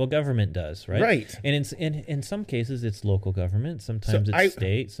 Right. Well, government does, right? Right. And in some cases it's local government. Sometimes it's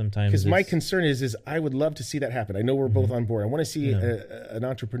state. Sometimes because my concern is I would love to see that happen. I know we're both on board. I want to see an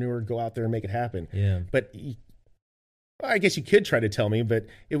entrepreneur go out there and make it happen. Yeah. But I guess you could try to tell me, but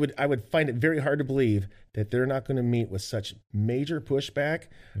I would find it very hard to believe that they're not going to meet with such major pushback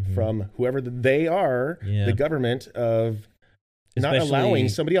from whoever they are, the government, of not allowing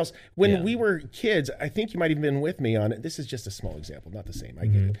somebody else. When we were kids, I think you might have been with me on it. This is just a small example, not the same. I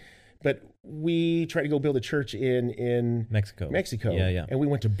get it. But we tried to go build a church in Mexico. Yeah. And we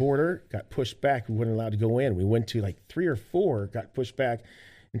went to border, got pushed back. We weren't allowed to go in. We went to like 3 or 4, got pushed back,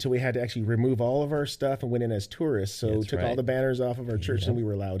 until we had to actually remove all of our stuff and went in as tourists. So took all the banners off of our church and we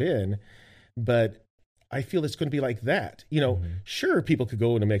were allowed in. But I feel it's going to be like that. Sure, people could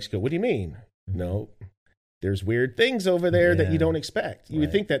go into Mexico. What do you mean? No, there's weird things over there that you don't expect. You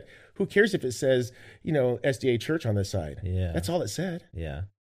would think that, who cares if it says, SDA Church on this side? Yeah. That's all it said. Yeah.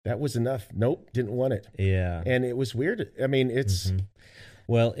 That was enough. Nope, didn't want it. Yeah. And it was weird. I mean, it's...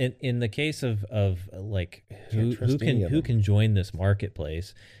 Well, in the case of like who can join this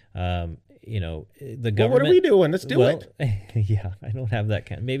marketplace, the government. Well, what are we doing? Let's do it. Yeah, I don't have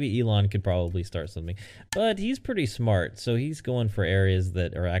that maybe Elon could probably start something, but he's pretty smart, so he's going for areas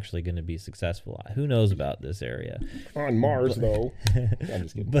that are actually going to be successful. Who knows about this area on Mars, though? I'm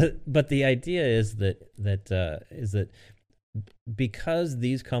just kidding. But the idea is that because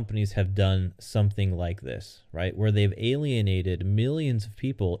these companies have done something like this, right, where they've alienated millions of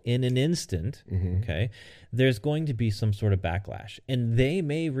people in an instant, okay, there's going to be some sort of backlash. And they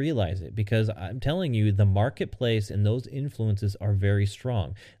may realize it, because I'm telling you, the marketplace and those influences are very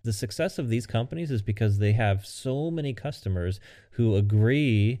strong. The success of these companies is because they have so many customers who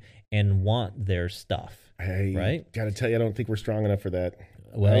agree and want their stuff, right? Got to tell you, I don't think we're strong enough for that.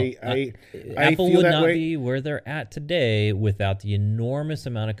 Well, I Apple feel would that not way. be where they're at today without the enormous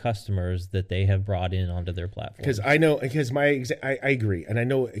amount of customers that they have brought in onto their platform. Because I agree. And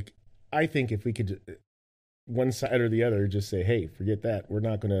I think if we could, one side or the other, just say, hey, forget that. We're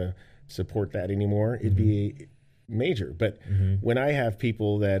not going to support that anymore. It'd be major. But when I have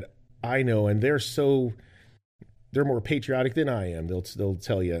people that I know and they're more patriotic than I am, they'll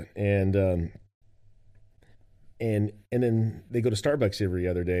tell you. And then they go to Starbucks every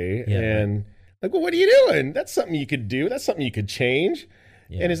other day and like, well, what are you doing? That's something you could do. That's something you could change.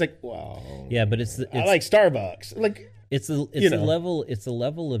 Yeah. And it's like, wow. Yeah, but I like Starbucks. Like, it's a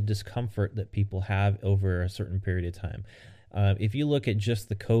level of discomfort that people have over a certain period of time. If you look at just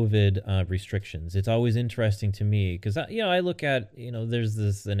the COVID restrictions, it's always interesting to me because I look at there's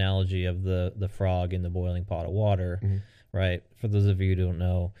this analogy of the frog in the boiling pot of water, right? For those of you who don't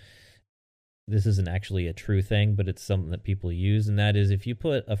know, this isn't actually a true thing, but it's something that people use, and that is if you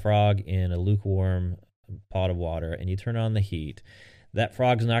put a frog in a lukewarm pot of water and you turn on the heat, that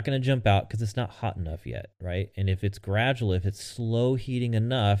frog's not going to jump out because it's not hot enough yet, right? And if it's gradual, if it's slow heating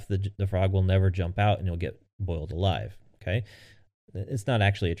enough, the frog will never jump out and you'll get boiled alive, okay? It's not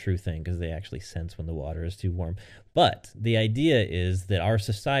actually a true thing because they actually sense when the water is too warm. But the idea is that our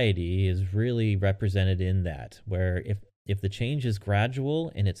society is really represented in that, where if the change is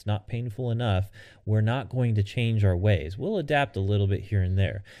gradual and it's not painful enough, we're not going to change our ways. We'll adapt a little bit here and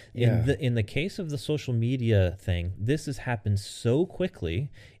there. Yeah. In the case of the social media thing, this has happened so quickly,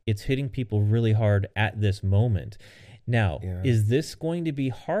 it's hitting people really hard at this moment. Now, is this going to be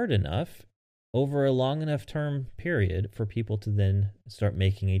hard enough over a long enough term period for people to then start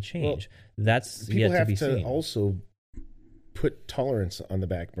making a change? Well, that's yet to be seen. People have to also put tolerance on the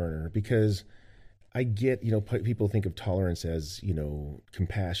back burner because I get, people think of tolerance as,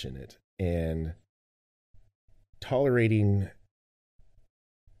 compassionate and tolerating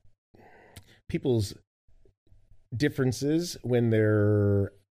people's differences when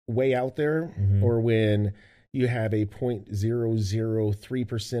they're way out there or when you have a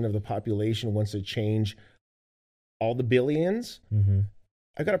 0.003% of the population wants to change all the billions.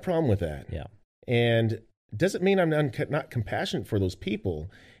 I got a problem with that. Yeah. And it doesn't mean I'm not compassionate for those people.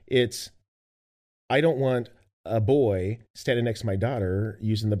 I don't want a boy standing next to my daughter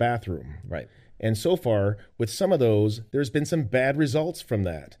using the bathroom. Right. And so far, with some of those, there's been some bad results from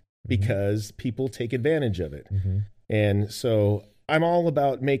that because people take advantage of it. And so I'm all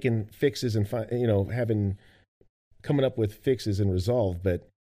about making fixes and, coming up with fixes and resolve, but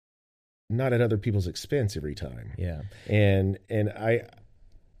not at other people's expense every time. Yeah. And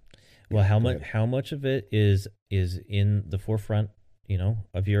how much of it is in the forefront,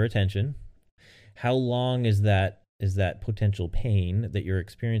 of your attention? How long is that potential pain that you're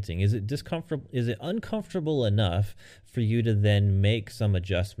experiencing? Is it discomfortable? Is it uncomfortable enough for you to then make some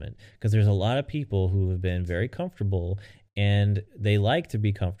adjustment? Because there's a lot of people who have been very comfortable and they like to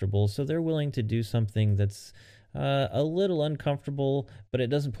be comfortable, so they're willing to do something that's a little uncomfortable, but it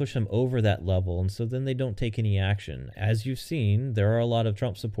doesn't push them over that level, and so then they don't take any action. As you've seen, there are a lot of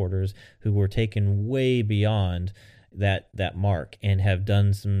Trump supporters who were taken way beyond that mark and have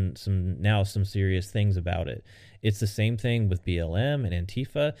done some serious things about it. It's the same thing with BLM and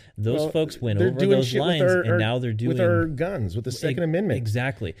Antifa. Those folks went over those lines, and now they're doing with our guns, with the Second Amendment.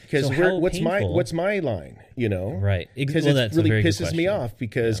 Exactly. Because what's my line? Right. Because it really pisses me off.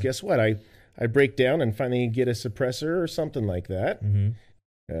 Because guess what? I break down and finally get a suppressor or something like that.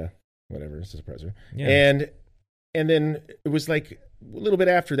 Whatever, it's a suppressor. Yeah. And then it was like a little bit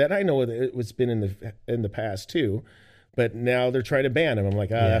after that. I know it was been in the past too, but now they're trying to ban them. I'm like,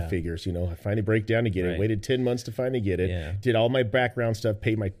 that figures. I finally break down to get it. Waited 10 months to finally get it. Yeah. Did all my background stuff.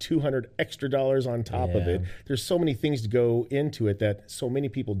 Paid my $200 extra on top of it. There's so many things to go into it that so many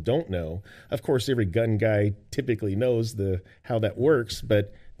people don't know. Of course, every gun guy typically knows how that works,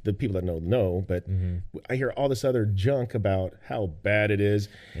 but the people that know, but I hear all this other junk about how bad it is.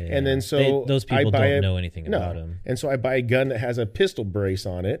 Yeah. And then those people don't know anything about them. And so I buy a gun that has a pistol brace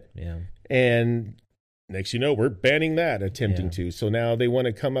on it. Yeah. And next we're banning that, attempting to. So now they want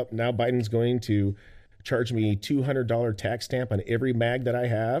to come up, now Biden's going to charge me $200 tax stamp on every mag that I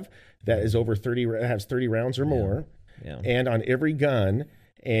have that is over 30, has 30 rounds or more. Yeah. And on every gun.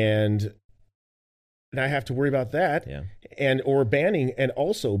 And I have to worry about that, or banning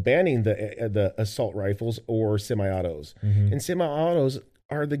the assault rifles or semi-autos. And semi-autos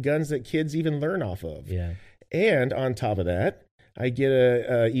are the guns that kids even learn off of. Yeah. And on top of that, I get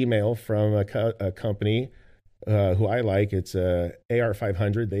a email from a company who I like. It's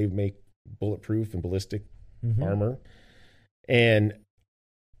AR-500. They make bulletproof and ballistic armor, and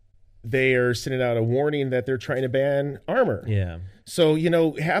they are sending out a warning that they're trying to ban armor. Yeah. So,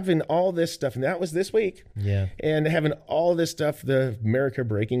 having all this stuff, and that was this week. Yeah. And having all this stuff, the America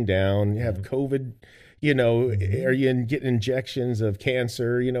breaking down, you have COVID, are you getting injections of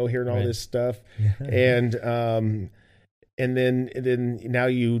cancer, hearing all this stuff. And And then now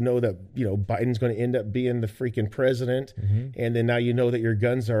you know that, you know, Biden's going to end up being the freaking president. And then now you know that your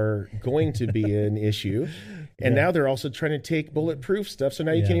guns are going to be an issue. And now they're also trying to take bulletproof stuff. So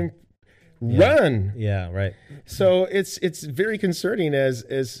now you can't even run. Yeah, right. So it's very concerning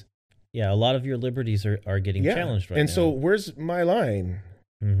as a lot of your liberties are getting challenged right now. And so where's my line?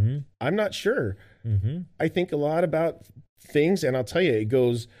 I'm not sure. I think a lot about things, and I'll tell you, it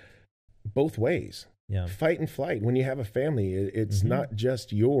goes both ways. Yeah. Fight and flight. When you have a family, it's not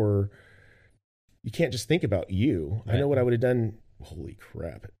just you can't just think about you. Right. I know what I would have done. Holy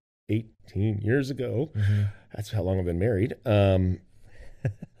crap. 18 years ago. That's how long I've been married. It'd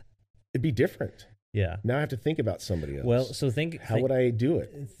be different. Yeah. Now I have to think about somebody else. Well, so how would I do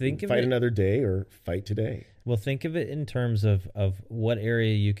it? Fight another day or fight today? Well, think of it in terms of what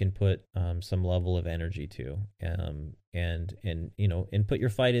area you can put some level of energy to, and you know, and put your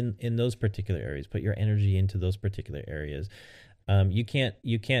fight in those particular areas. Put your energy into those particular areas. You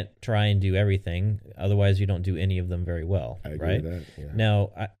can't try and do everything, otherwise you don't do any of them very well. I agree right? with that. Yeah.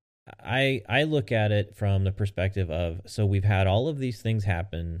 Now, I look at it from the perspective of, so we've had all of these things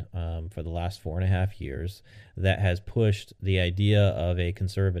happen for the last 4.5 years that has pushed the idea of a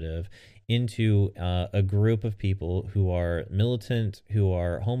conservative into a group of people who are militant, who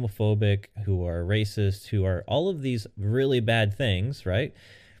are homophobic, who are racist, who are all of these really bad things, right?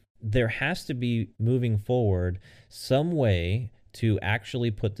 There has to be, moving forward, some way to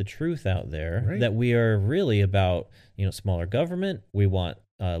actually put the truth out there, that we are really about, you know, smaller government. We want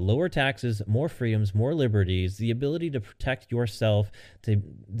lower taxes, more freedoms, more liberties, the ability to protect yourself, to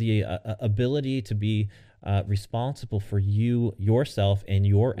the ability to be responsible for yourself and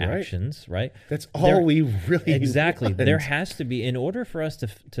your actions, right? That's all we really exactly. want. There has to be, in order for us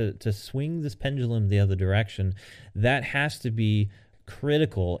to swing this pendulum the other direction, that has to be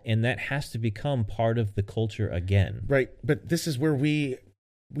critical, and that has to become part of the culture again. Right, but this is where we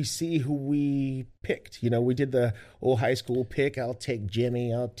see who we picked. You know, we did the old high school pick. I'll take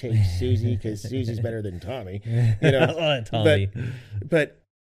Jimmy. I'll take Susie because Susie's better than Tommy. You know, Tommy. But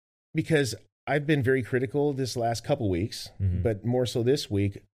because I've been very critical this last couple weeks, but more so this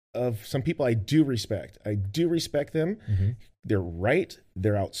week, of some people I do respect. I do respect them. They're right.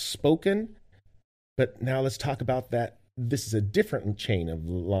 They're outspoken. But now let's talk about that. This is a different chain of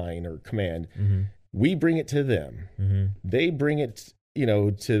line or command. We bring it to them. They bring it, you know,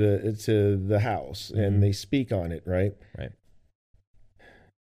 to the house, and they speak on it, right? Right.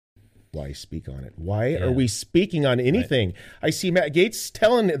 Why speak on it? Why are we speaking on anything? Right. I see Matt Gaetz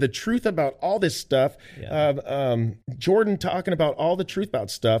telling the truth about all this stuff. Jordan talking about all the truth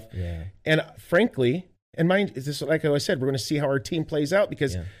about stuff. And frankly, and mind, is this, like I said, we're going to see how our team plays out,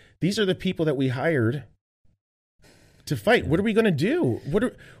 because these are the people that we hired to fight. What are we going to do?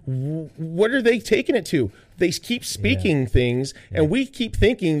 What are they taking it to? They keep speaking things, and we keep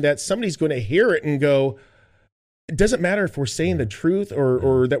thinking that somebody's going to hear it and go, it doesn't matter if we're saying the truth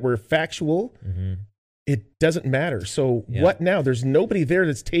or that we're factual. It doesn't matter. So what now? There's nobody there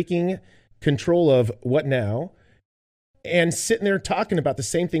that's taking control of what now, and sitting there talking about the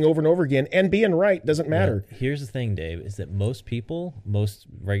same thing over and over again and being right doesn't matter. Here's the thing, Dave, is that most people, most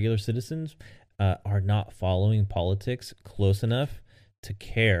regular citizens, are not following politics close enough to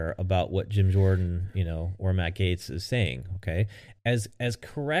care about what Jim Jordan, you know, or Matt Gaetz is saying. Okay, as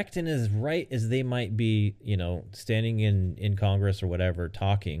correct and as right as they might be, you know, standing in Congress or whatever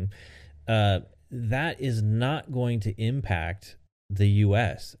talking, that is not going to impact the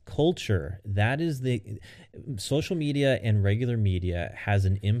U.S. culture. That is the social media and regular media has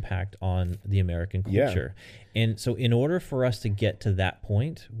an impact on the American culture. And so in order for us to get to that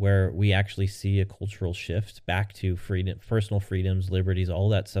point where we actually see a cultural shift back to freedom, personal freedoms, liberties, all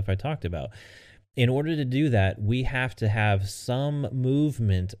that stuff I talked about, in order to do that, we have to have some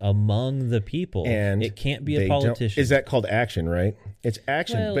movement among the people. And it can't be a politician. Is that called action, right? It's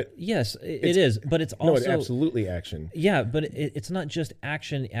action. Well, but yes, it is. But it's also... No, it's absolutely action. Yeah, but it's not just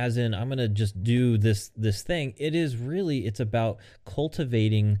action as in I'm going to just do this thing. It is really, it's about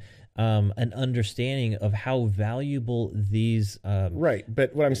cultivating an understanding of how valuable these right.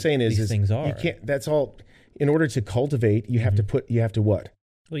 But what I'm saying is things are. You can't, that's all. In order to cultivate, you have to what?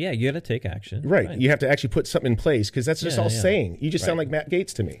 Well, yeah, you got to take action. Right. You have to actually put something in place, because that's just all saying. You just sound like Matt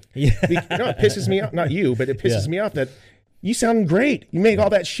Gaetz to me. Yeah. It pisses me off. Not you, but it pisses me off that you sound great. You make all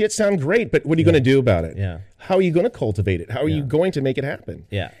that shit sound great, but what are you going to do about it? Yeah. How are you going to cultivate it? How are you going to make it happen?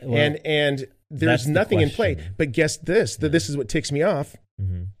 Yeah. Well, and there's nothing in play. But guess this, this is what ticks me off.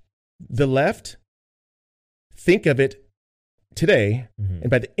 The left, think of it today, and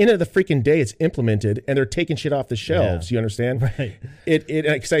by the end of the freaking day, it's implemented, and they're taking shit off the shelves. Yeah. You understand? Right. It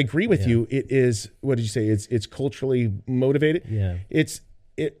because I agree with you. It is, what did you say? It's culturally motivated. Yeah. It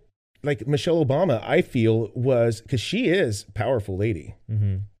like Michelle Obama, I feel, was, because she is a powerful lady.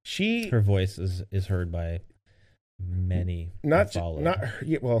 Mm-hmm. Her voice is heard by many. Not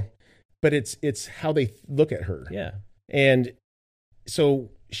yeah, well, but it's how they look at her. Yeah. And so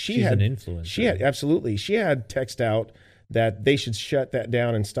she's an influencer. She had text out that they should shut that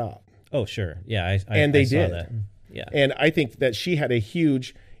down and stop. Oh, sure. Yeah. And they saw did. That. Yeah. And I think that she had a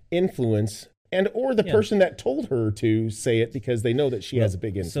huge influence, or the person that told her to say it, because they know that she has a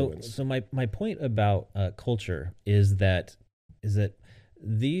big influence. So my point about culture is that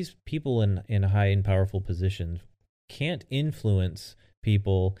these people in high and powerful positions can't influence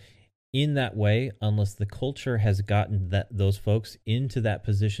people in that way unless the culture has gotten those folks into that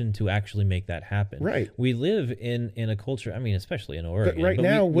position to actually make that happen. Right. We live in a culture, I mean, especially in Oregon. But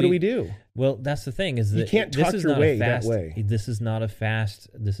now, what do we do? Well, that's the thing, is that you can't talk your way that way. This is not a fast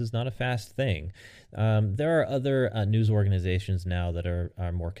thing. There are other news organizations now that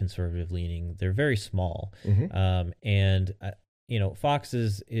are more conservative leaning. They're very small. Mm-hmm. And Fox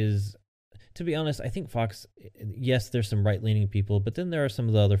is to be honest, I think Fox, yes, there's some right-leaning people, but then there are some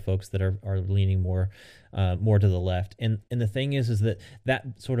of the other folks that are leaning more to the left. And the thing is that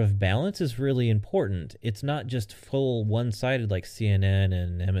sort of balance is really important. It's not just full one-sided like CNN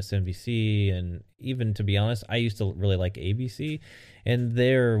and MSNBC, and even, to be honest, I used to really like ABC, and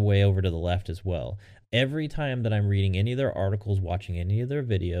they're way over to the left as well. Every time that I'm reading any of their articles, watching any of their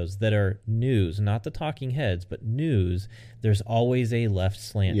videos that are news, not the talking heads, but news, there's always a left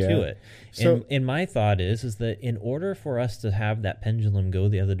slant to it. So, and my thought is that in order for us to have that pendulum go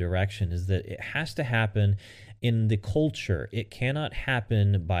the other direction, is that it has to happen in the culture. It cannot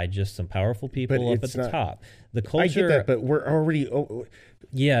happen by just some powerful people up at the top. The culture, I get that, but we're already.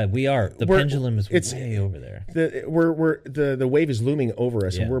 Yeah, we are. The pendulum is way over there. The wave is looming over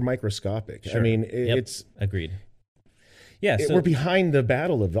us, and we're microscopic. Sure. I mean, it's agreed. Yeah, so we're behind the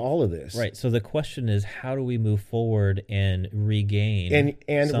battle of all of this. Right. So the question is, how do we move forward and regain?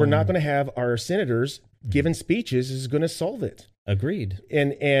 And we're not going to have our senators giving speeches is going to solve it. Agreed.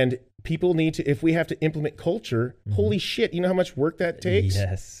 And people need to, if we have to implement culture, holy shit, you know how much work that takes?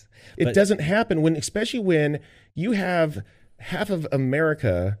 Yes. It doesn't happen especially when you have half of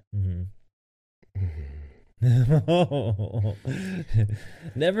America.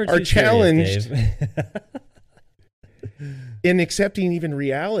 Never are too challenged serious, in accepting even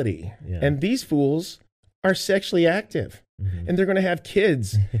reality. Yeah. And these fools are sexually active. And they're going to have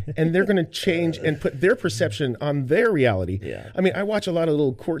kids, and they're going to change and put their perception on their reality. Yeah. I mean, I watch a lot of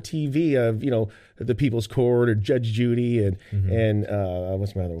little court TV of, the People's Court or Judge Judy and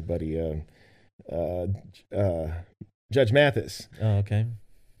what's my other buddy? Judge Mathis. Oh, okay.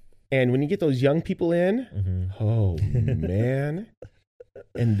 And when you get those young people in, oh man,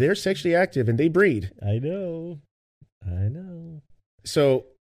 and they're sexually active and they breed. I know. So,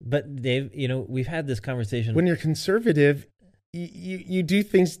 but Dave, we've had this conversation. When you're conservative, you do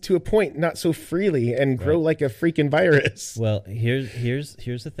things to a point, not so freely, and grow like a freaking virus. Well, here's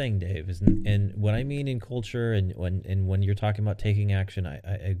the thing, Dave, and what I mean in culture, and when you're talking about taking action, I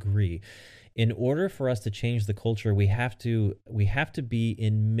agree. In order for us to change the culture, we have to be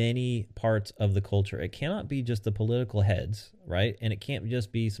in many parts of the culture. It cannot be just the political heads, right? And it can't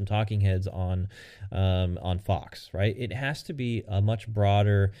just be some talking heads on Fox, right? It has to be a much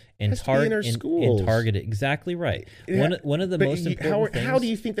broader and targeted. Exactly right. One of the most important things. How do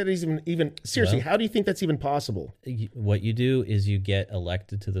you think that is even seriously? How do you think that's even possible? What you do is you get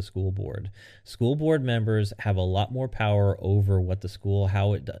elected to the school board. School board members have a lot more power over what the school,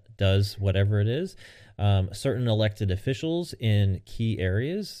 how it does whatever it is. Certain elected officials in key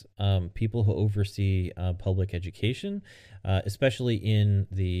areas, people who oversee public education, especially in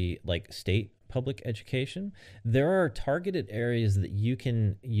the state public education, there are targeted areas that you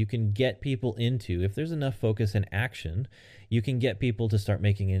can get people into. If there's enough focus and action, you can get people to start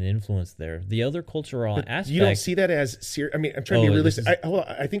making an influence there. The other cultural aspect, you don't see that as serious. I mean, I'm trying to be realistic.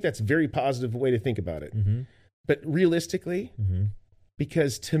 I think that's a very positive way to think about it. But realistically,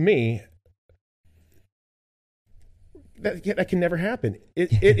 because to me, that can never happen.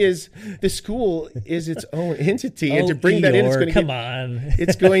 It is, the school is its own entity, and to bring that in,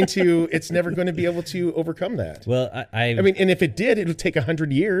 it's never going to be able to overcome that. Well, I mean, and if it did, it would take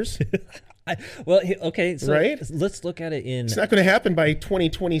 100 years. Okay, so right? Let's look at it in. It's not going to happen by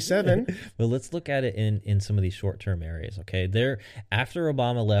 2027. Well, let's look at it in some of these short-term areas. Okay, after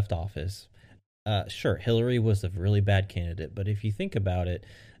Obama left office, sure, Hillary was a really bad candidate, but if you think about it,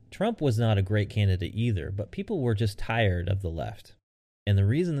 Trump was not a great candidate either, but people were just tired of the left. And the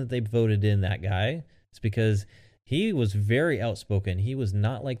reason that they voted in that guy is because he was very outspoken. He was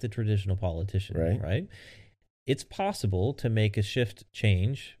not like the traditional politician, right? It's possible to make a shift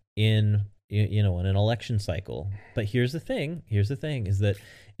change in in an election cycle. But here's the thing is that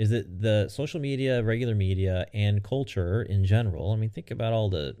the social media, regular media, and culture in general, I mean, think about all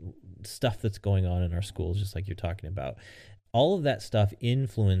the stuff that's going on in our schools, just like you're talking about. All of that stuff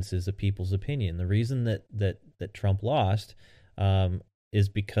influences a people's opinion. The reason that Trump lost is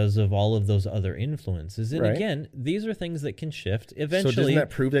because of all of those other influences. And again, these are things that can shift eventually. So doesn't that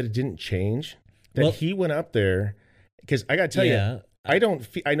prove that it didn't change? That he went up there, because I got to tell you,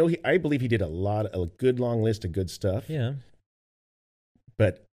 I believe he did a good long list of good stuff. Yeah.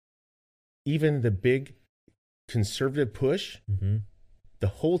 But even the big conservative push, the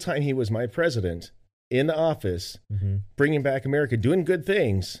whole time he was my president in the office, bringing back America, doing good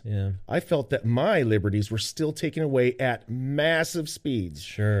things, I felt that my liberties were still taken away at massive speeds.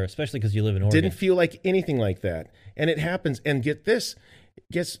 Sure, especially because you live in Oregon. Didn't feel like anything like that. And it happens. And get this.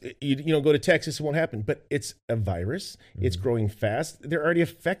 Guess go to Texas, it won't happen, but it's a virus. It's growing fast. They're already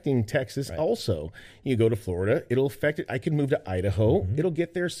affecting Texas also. You go to Florida, it'll affect it. I can move to Idaho. It'll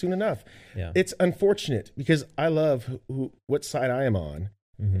get there soon enough. Yeah. It's unfortunate because I love what side I am on,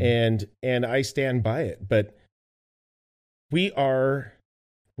 and I stand by it. But we are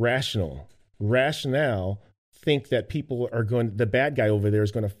rational. Rationale think that people are the bad guy over there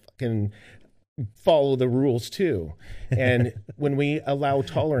is going to fucking follow the rules too. And when we allow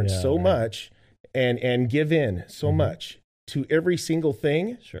tolerance so much and give in so much to every single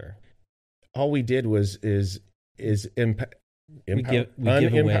thing, all we did was unempower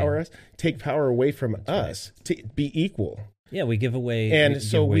us, take power away from us to be equal. Yeah, we give away, and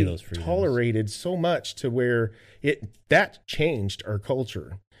so we those freedoms. Tolerated so much to where that changed our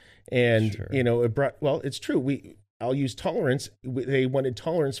culture. And it brought, it's true, I'll use tolerance. They wanted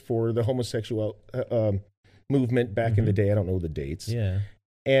tolerance for the homosexual movement back in the day. I don't know the dates. Yeah.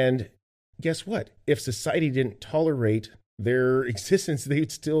 And guess what? If society didn't tolerate their existence,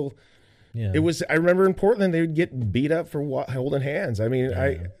 they'd still. Yeah. It was. I remember in Portland, they would get beat up for holding hands. I mean,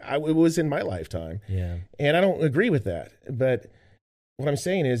 it was in my lifetime. Yeah. And I don't agree with that. But what I'm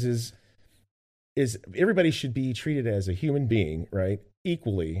saying is everybody should be treated as a human being, right?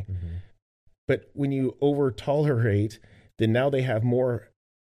 Equally. But when you over tolerate, then now they have more.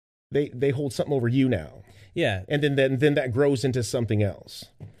 They hold something over you now. Yeah, and then that grows into something else.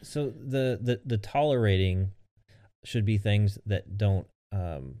 So the tolerating should be things that don't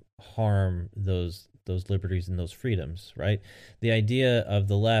harm those liberties and those freedoms, right? The idea of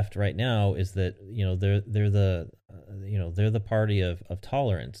the left right now is that they're the party of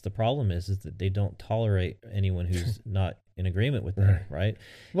tolerance. The problem is that they don't tolerate anyone who's not in agreement with them, right?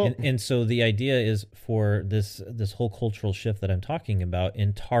 Well, and so the idea is for this whole cultural shift that I'm talking about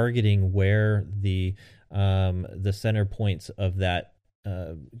in targeting where the center points of that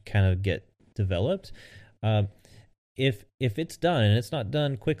kind of get developed. If it's done, and it's not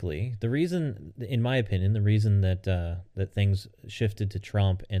done quickly, the reason, in my opinion, that things shifted to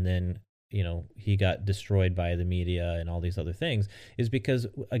Trump and then he got destroyed by the media and all these other things is because,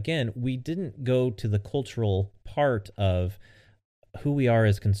 again, we didn't go to the cultural part of who we are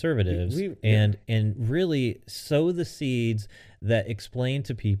as conservatives and really sow the seeds that explain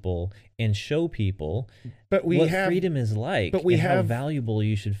to people and show people what freedom is like, but how valuable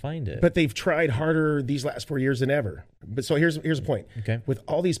you should find it. But they've tried harder these last 4 years than ever. But so here's the point. Okay. With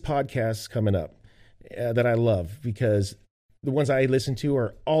all these podcasts coming up that I love, because the ones I listen to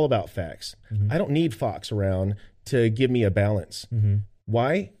are all about facts. I don't need Fox around to give me a balance.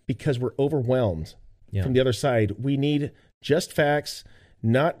 Why? Because we're overwhelmed from the other side. We need just facts.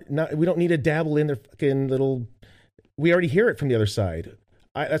 We don't need to dabble in their fucking little. We already hear it from the other side.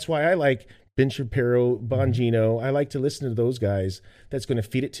 That's why I like Ben Shapiro, Bongino. I like to listen to those guys. That's going to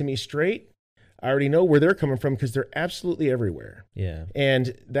feed it to me straight. I already know where they're coming from because they're absolutely everywhere. Yeah,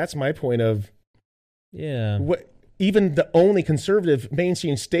 and that's my point of. Yeah. Even the only conservative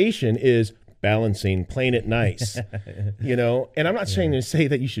mainstream station is balancing, playing it nice, and I'm not saying to say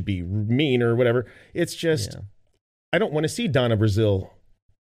that you should be mean or whatever. It's just, I don't want to see Donna Brazile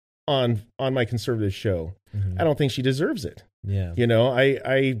on my conservative show. I don't think she deserves it. Yeah.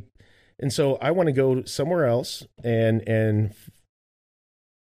 And so I want to go somewhere else and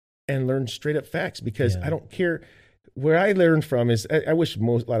learn straight up facts because I don't care. Where I learned from is, I wish a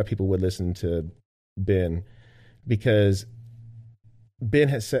lot of people would listen to Ben, because Ben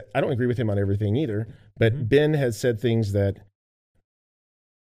has said, I don't agree with him on everything either, but Ben has said things that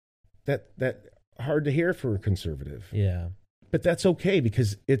hard to hear for a conservative. Yeah. But that's okay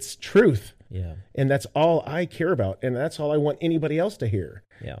because it's truth. Yeah. And that's all I care about. And that's all I want anybody else to hear.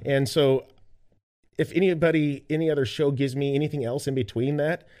 Yeah. And so if any other show gives me anything else in between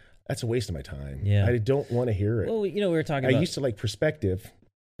that, that's a waste of my time. Yeah. I don't want to hear it. Well, we were talking I about... used to like perspective,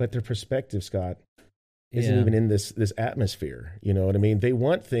 but their perspective, Scott, isn't even in this atmosphere. You know what I mean? They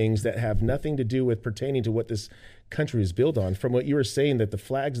want things that have nothing to do with pertaining to what this country is built on. From what you were saying, that the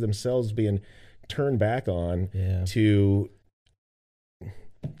flags themselves being turned back on to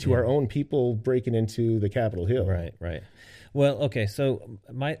our own people breaking into the Capitol Hill. Right. Well, okay. So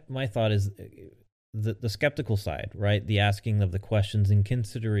my thought is the skeptical side, right? The asking of the questions and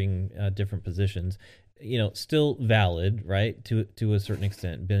considering different positions, still valid, right? To a certain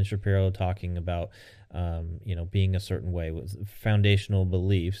extent. Ben Shapiro talking about, being a certain way with foundational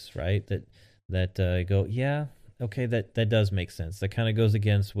beliefs, right? That go, yeah, okay, that does make sense. That kind of goes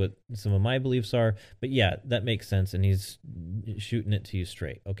against what some of my beliefs are, but yeah, that makes sense. And he's shooting it to you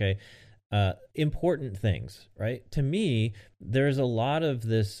straight. Okay. Important things, right? To me, there's a lot of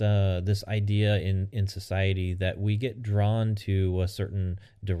this idea in society that we get drawn to a certain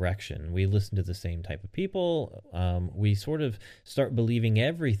direction. We listen to the same type of people. We sort of start believing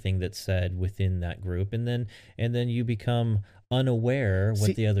everything that's said within that group, and then you become unaware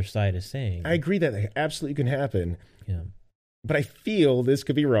what the other side is saying. I agree that absolutely can happen. Yeah. But I feel, this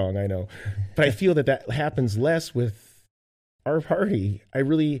could be wrong, I know, but I feel that happens less with our party.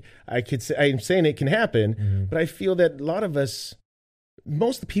 I'm saying it can happen, but I feel that a lot of us,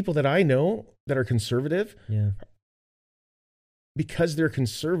 most of the people that I know that are conservative, because they're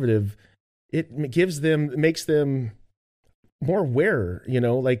conservative, it makes them more aware,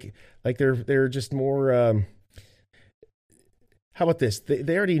 like they're just more, how about this?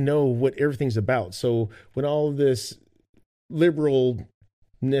 They already know what everything's about. So when all of this liberalness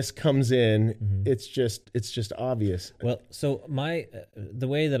comes in, it's just obvious. Well, so the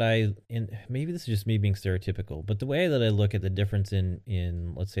way that maybe this is just me being stereotypical, but the way that I look at the difference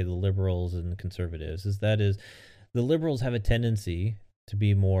in let's say the liberals and the conservatives is the liberals have a tendency to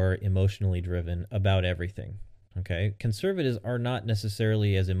be more emotionally driven about everything. Okay. Conservatives are not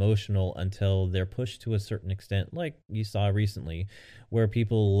necessarily as emotional until they're pushed to a certain extent, like you saw recently, where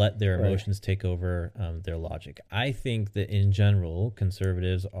people let their emotions take over their logic. I think that in general,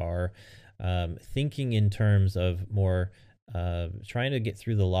 conservatives are thinking in terms of more trying to get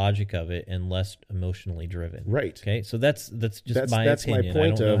through the logic of it and less emotionally driven. Right. Okay. So that's just my opinion. My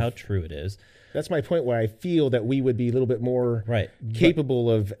point. I don't know how true it is. That's my point, where I feel that we would be a little bit more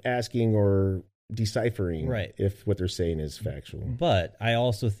capable of asking or deciphering if what they're saying is factual. But I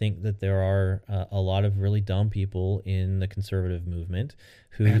also think that there are a lot of really dumb people in the conservative movement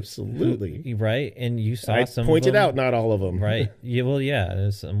who absolutely right, and you saw some pointed of them, out not all of them, right?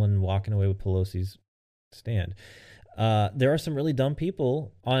 There's someone walking away with Pelosi's stand. There are some really dumb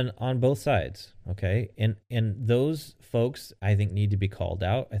people on both sides, okay, and those folks I think need to be called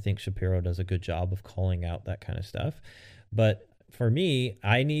out. I think Shapiro does a good job of calling out that kind of stuff, but for me,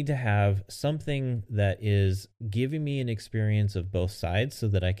 I need to have something that is giving me an experience of both sides so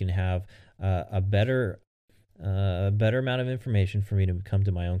that I can have a better amount of information for me to come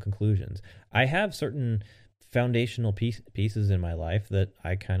to my own conclusions. I have certain foundational pieces in my life that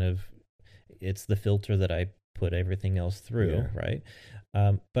I it's the filter that I put everything else through, right?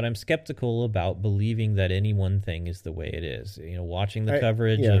 But I'm skeptical about believing that any one thing is the way it is. Watching the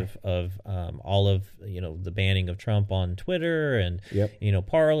coverage of all of the banning of Trump on Twitter and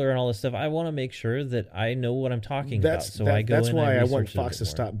Parler and all this stuff. I want to make sure that I know what I'm talking about. So that's why I want Fox to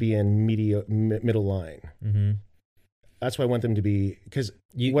stop being middle line. Mm-hmm. That's why I want them to be, because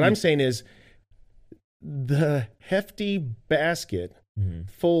I'm saying is the hefty basket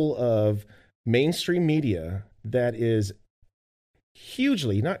full of mainstream media that is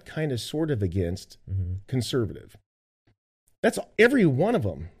hugely, not kind of, sort of against conservative. That's every one of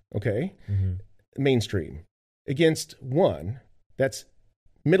them, okay? Mainstream. Against one, that's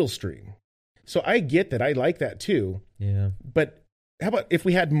middle stream. So I get that. I like that too. Yeah. But how about if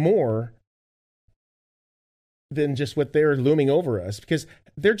we had more than just what they're looming over us? Because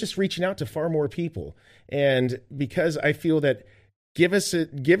they're just reaching out to far more people. And because I feel that give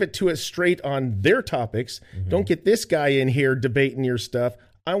it to us straight on their topics. Don't get this guy in here debating your stuff.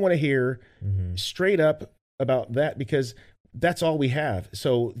 I want to hear straight up about that, because that's all we have.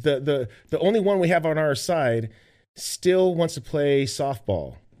 So the only one we have on our side still wants to play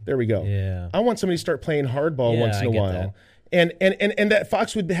softball. There we go. Yeah. I want somebody to start playing hardball once in a while. And that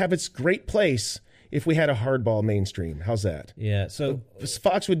Fox would have its great place if we had a hardball mainstream. How's that? Yeah. So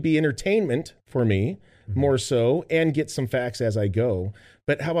Fox would be entertainment for me. More so, and get some facts as I go.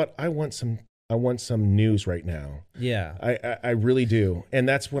 But how about I want some I want some news right now. Yeah. I really do. And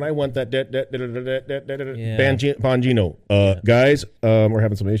that's when I want that Yeah. Bongino. Guys, we're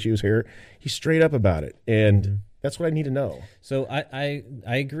having some issues here. He's straight up about it. And that's what I need to know. So I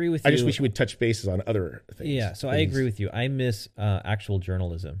agree with you. I just wish we would touch bases on other things. Yeah, so I agree with you. I miss actual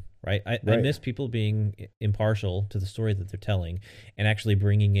journalism, right? I miss people being impartial to the story that they're telling and actually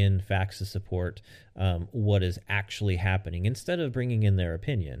bringing in facts to support what is actually happening instead of bringing in their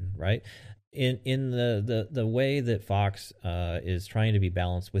opinion, right? In the way that Fox is trying to be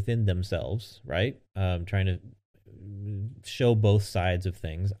balanced within themselves, right? Trying to show both sides of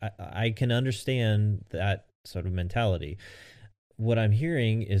things. I can understand that sort of mentality. What I'm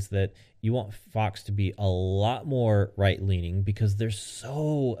hearing is that you want Fox to be a lot more right-leaning because there's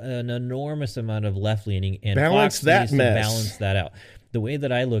so an enormous amount of left-leaning, and balance Fox that needs mess. to balance that out. The way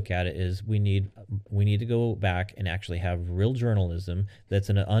that I look at it is we need to go back and actually have real journalism that's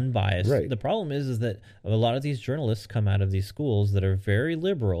an unbiased. Right. The problem is that a lot of these journalists come out of these schools that are very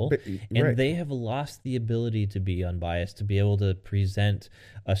liberal, and they have lost the ability to be unbiased, to be able to present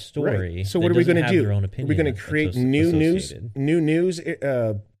a story. Right. So that what are we doesn't going to have do? their own Are opinion we going to create new news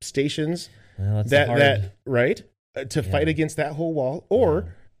stations Well, that right to fight against that whole wall,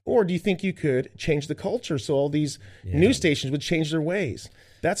 or do you think you could change the culture so all these news stations would change their ways?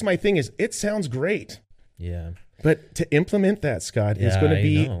 That's my thing. Is it sounds great, but to implement that, Scott, is going to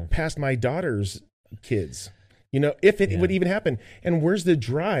be past my daughter's kids. If it would even happen. And where's the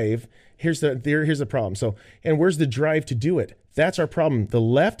drive? Here's the problem. So, and where's the drive to do it? That's our problem. The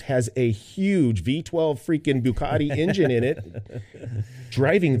left has a huge V12 freaking Bugatti engine in it,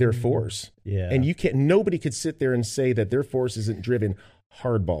 driving their force. Yeah, and nobody could sit there and say that their force isn't driven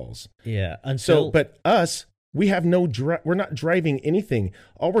hardballs. Yeah. But us, we have no we're not driving anything.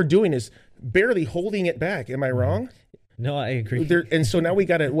 All we're doing is barely holding it back. Am I wrong? No, I agree. And so now we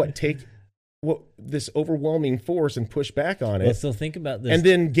got to take this overwhelming force and push back on it. Well, so think about this, and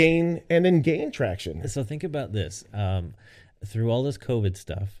then gain traction. So think about this. Through all this COVID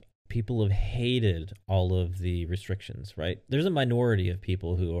stuff, people have hated all of the restrictions, right? There's a minority of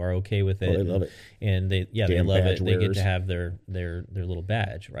people who are okay with it. They love it. And they Damn love badge it. They get wearers. to have their little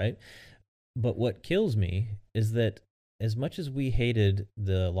badge, right? But what kills me is that as much as we hated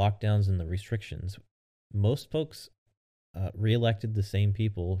the lockdowns and the restrictions, most folks reelected the same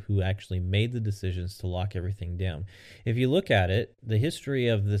people who actually made the decisions to lock everything down. If you look at it, the history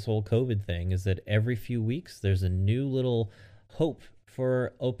of this whole COVID thing is that every few weeks there's a new little hope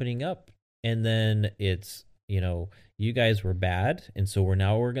for opening up, and then it's you guys were bad, and so we're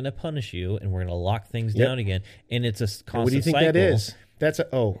going to punish you, and we're going to lock things down again, and it's a constant What do you think cycle. that is? That's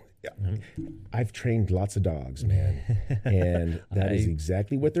I've trained lots of dogs, man, and that is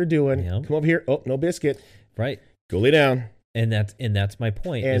exactly what they're doing. Yep. Come over here. Oh, no biscuit. Right. Go lay down. And that's my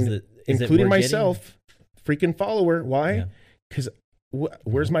point. And is that including myself, freaking follower. Why? Because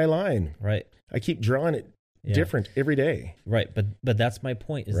where's my line? Right. I keep drawing it different every day. Right. But that's my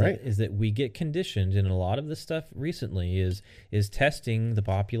point. Is that we get conditioned, and a lot of the stuff recently is testing the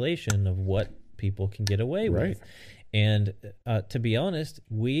population of what people can get away with. And to be honest,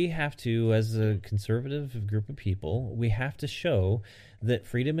 we have to, as a conservative group of people, we have to show that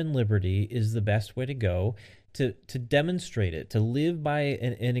freedom and liberty is the best way to go, to demonstrate it, to live by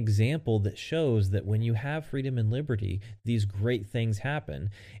an example that shows that when you have freedom and liberty, these great things happen.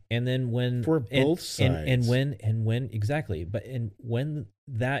 And then when for both sides, and when exactly, but when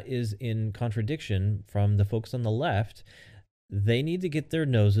that is in contradiction from the folks on the left, they need to get their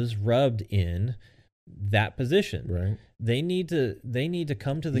noses rubbed in that position. Right. They need to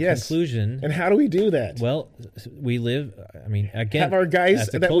come to the conclusion. And how do we do that? Well, we live. I mean, again, have our guys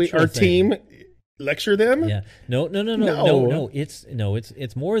our team lecture them. Yeah. No.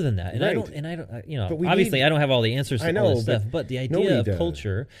 It's more than that. And I don't. Obviously, I don't have all the answers to all this stuff. But the idea of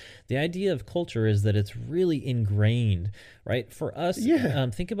culture, is that it's really ingrained, right? For us,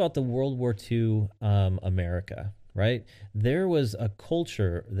 think about the World War II America. Right? There was a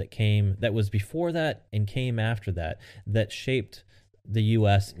culture that was before that and came after that shaped the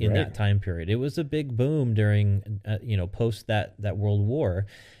U.S. in that time period. It was a big boom during, post that World War.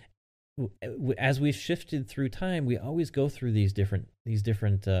 As we've shifted through time, we always go through these different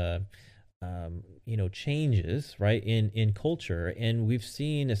changes, right? In culture, and we've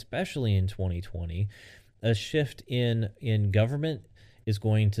seen, especially in 2020, a shift in government is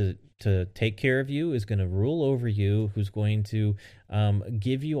going to take care of you, is going to rule over you, who's going to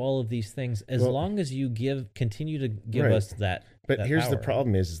give you all of these things, as long as you continue to give us that. But here's power. the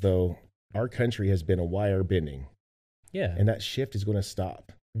problem is, though, our country has been a wire bending. Yeah. And that shift is going to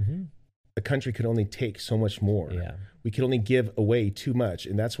stop. Mm-hmm. a country could only take so much more. Yeah. We could only give away too much.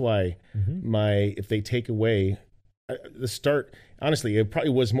 And that's why if they take away the start, honestly, it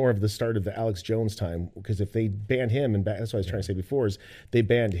probably was more of the start of the Alex Jones time, because if they banned him, and that's what I was trying to say before, is they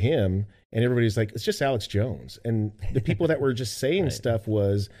banned him and everybody's like, it's just Alex Jones. And the people that were just saying stuff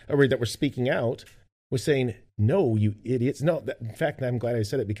that were speaking out was saying, no, you idiots. No, in fact, I'm glad I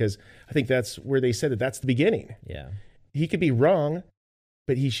said it, because I think that's where they said that's the beginning. Yeah. He could be wrong,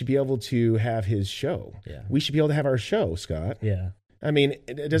 but he should be able to have his show. Yeah. We should be able to have our show, Scott. Yeah. I mean,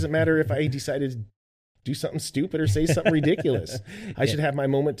 it doesn't matter if I decided to do something stupid or say something ridiculous. I should have my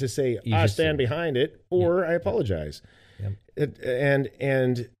moment to say, I stand behind it, or I apologize. Yep.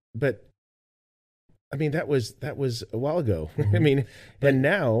 But I mean, that was a while ago. I mean, and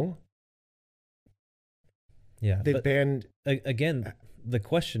now they banned again. The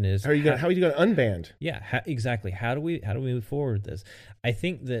question is, how are you going to unban? Yeah, exactly. How do we move forward with this? I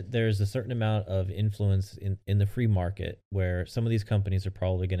think that there's a certain amount of influence in the free market where some of these companies are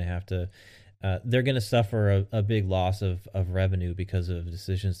probably going to have to, they're going to suffer a big loss of revenue because of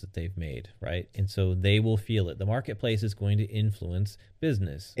decisions that they've made, right? And so they will feel it. The marketplace is going to influence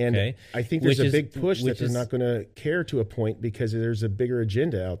business. And okay? I think there's a big push that they're not going to care to a point, because there's a bigger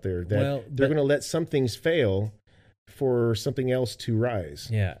agenda out there that they're going to let some things fail for something else to rise.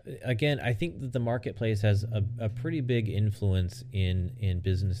 Yeah. Again, I think that the marketplace has a pretty big influence in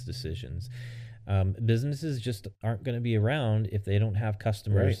business decisions. Businesses just aren't going to be around if they don't have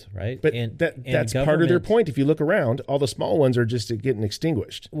customers, right? But that's part of their point. If you look around, all the small ones are just getting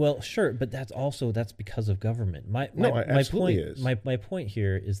extinguished. Well, sure, but that's because of government. My point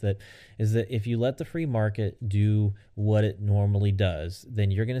here is that if you let the free market do what it normally does, then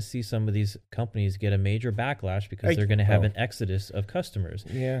you're going to see some of these companies get a major backlash because they're going to have an exodus of customers.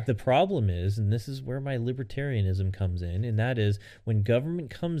 Yeah. The problem is, and this is where my libertarianism comes in, and that is when government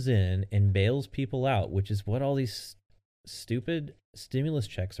comes in and bails people out, which is what all these stupid stimulus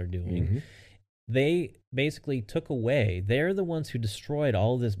checks are doing. They basically took away, they're the ones who destroyed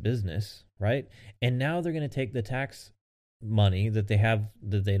all of this business, right? And now they're going to take the tax money that they have,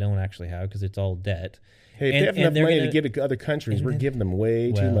 that they don't actually have because it's all debt. Hey, if they have enough money to give to other countries, we're giving them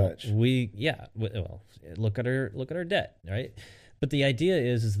way too much. Look at our debt, right? But the idea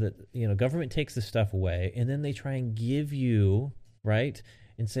is that, government takes this stuff away and then they try and give you, right?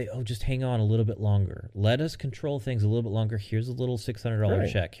 And say, oh, just hang on a little bit longer. Let us control things a little bit longer. Here's a little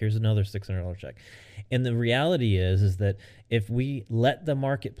 $600 check. Here's another $600 check. And the reality is that if we let the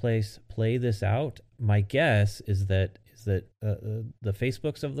marketplace play this out, my guess is that the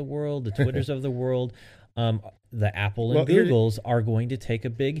Facebooks of the world, the Twitters of the world, the Apple and Googles are going to take a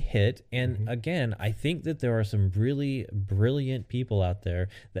big hit. And again, I think that there are some really brilliant people out there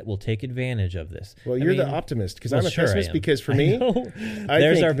that will take advantage of this. Well, you're the optimist, because I'm a pessimist, because for me,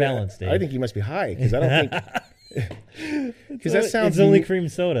 there's our balance, Dave. I think you must be high, because I don't think... Because that sounds... It's only cream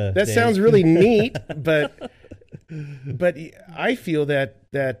soda, That Dave. Sounds really neat, but I feel that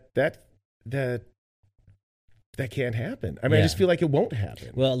can't happen. I mean, I just feel like it won't happen.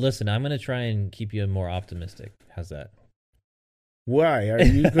 Well, listen, I'm going to try and keep you more optimistic. How's that? Why? Are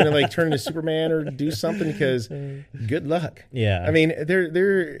you going to turn into Superman or do something? Because good luck. Yeah. I mean,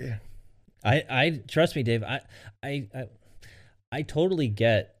 they're. I trust me, Dave. I totally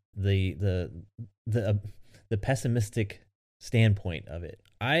get the pessimistic standpoint of it.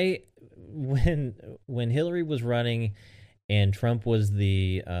 When Hillary was running and Trump was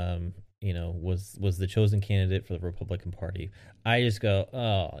the was the chosen candidate for the Republican Party, I just go,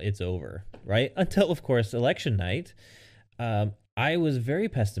 oh, it's over, right? Until, of course, election night, I was very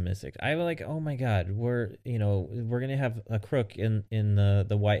pessimistic. I was like, oh my God, we're gonna have a crook in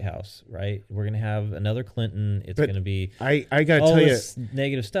the White House, right? We're gonna have another Clinton. It's gonna be I gotta tell you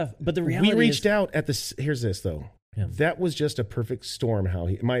negative stuff. But the reality, we reached out at this. Here's this though. Yeah. That was just a perfect storm.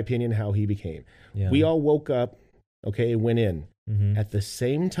 In my opinion, how he became. Yeah. We all woke up, went in. At the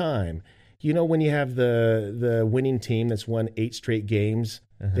same time, when you have the winning team that's won 8 straight games,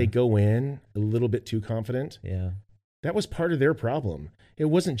 they go in a little bit too confident. Yeah. That was part of their problem. It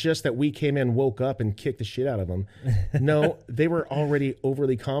wasn't just that we came in, woke up, and kicked the shit out of them. No, they were already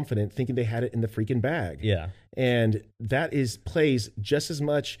overly confident, thinking they had it in the freaking bag. Yeah. And that plays just as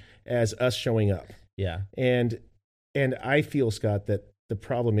much as us showing up. Yeah. And I feel, Scott, that the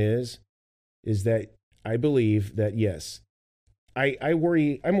problem is that I believe that, yes, I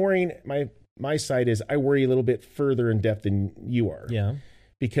worry. I'm worrying. My side is I worry a little bit further in depth than you are. Yeah.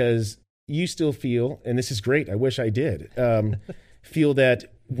 Because you still feel, and this is great, I wish I did, feel that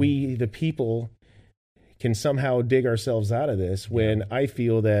we, the people, can somehow dig ourselves out of this, when I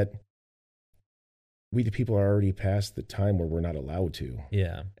feel that we the people are already past the time where we're not allowed to.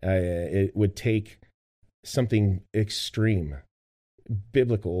 Yeah. It would take something extreme,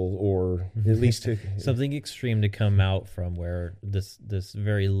 biblical, or at least something extreme to come out from where this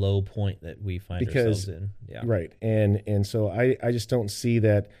very low point that we find ourselves in. Yeah. Right. And so I just don't see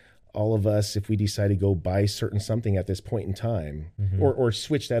that all of us, if we decide to go buy certain something at this point in time, or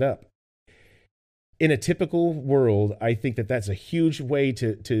switch that up. In a typical world, I think that that's a huge way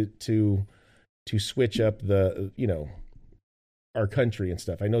to switch up the, our country and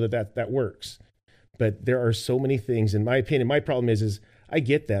stuff. I know that works, but there are so many things, in my opinion. My problem is I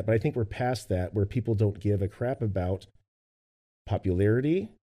get that, but I think we're past that, where people don't give a crap about popularity,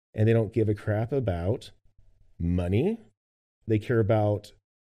 and they don't give a crap about money. They care about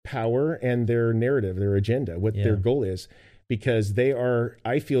power and their narrative, their agenda, what their goal is, because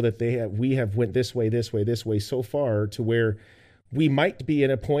I feel that we have went this way so far to where we might be in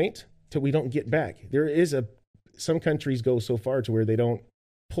a point till we don't get back. Some countries go so far to where they don't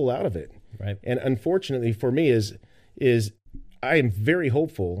pull out of it. Right. And unfortunately for me is I am very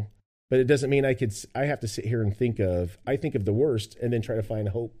hopeful, but it doesn't mean I have to sit here and think of the worst and then try to find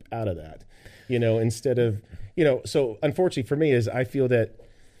hope out of that, instead of, so unfortunately for me is I feel that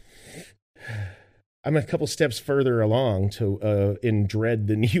I'm a couple steps further along in dread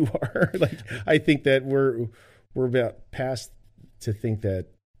than you are. Like, I think that we're about past to think that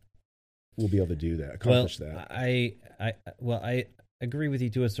we'll be able to do that, accomplish that. I agree with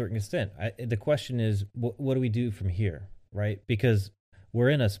you to a certain extent. The question is, what do we do from here, right? Because we're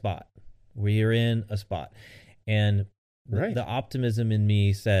in a spot. We are in a spot. And the optimism in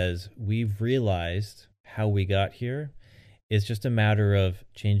me says we've realized how we got here. It's just a matter of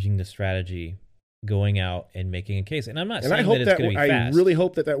changing the strategy, going out and making a case. And I'm not saying that it's going to be fast. I really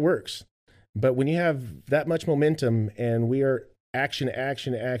hope that works. But when you have that much momentum and we are action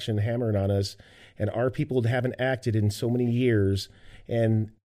hammering on us, and our people haven't acted in so many years,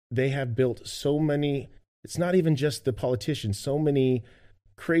 and they have built so many, it's not even just the politicians, so many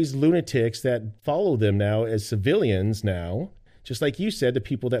crazed lunatics that follow them now as civilians now, just like you said, the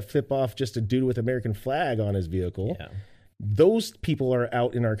people that flip off just a dude with American flag on his vehicle. Yeah. Those people are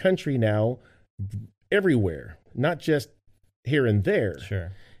out in our country now everywhere, not just here and there.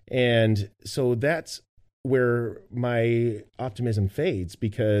 Sure. And so that's where my optimism fades,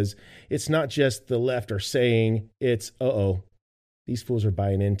 because it's not just the left are saying it's, these fools are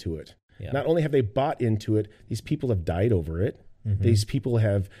buying into it. Yeah. Not only have they bought into it, these people have died over it. Mm-hmm. These people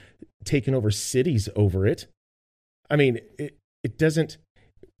have taken over cities over it. I mean, it doesn't,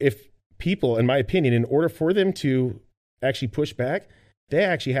 if people, in my opinion, in order for them to actually push back, they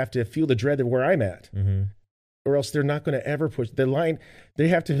actually have to feel the dread of where I'm at. Mm-hmm. Or else they're not going to ever push the line. They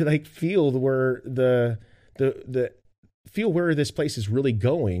have to feel where feel where this place is really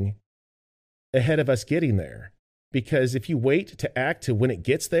going ahead of us getting there. Because if you wait to act to when it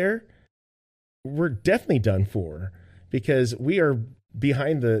gets there, we're definitely done for, because we are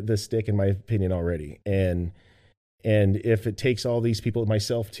behind the stick, in my opinion, already. And if it takes all these people,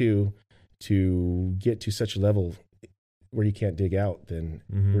 myself too, to get to such a level where you can't dig out, then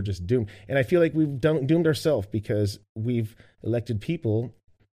we're just doomed. And I feel like we've doomed ourselves, because we've elected people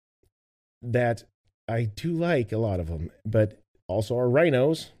that I do like, a lot of them, but also our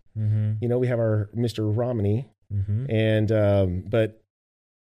rhinos. Mm-hmm. We have our Mr. Romney, and but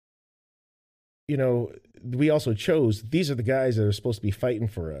we also chose, these are the guys that are supposed to be fighting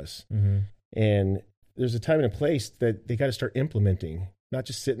for us. And there's a time and a place that they got to start implementing, not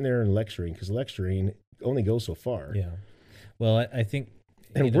just sitting there and lecturing, because lecturing only goes so far. Yeah. Well, I think...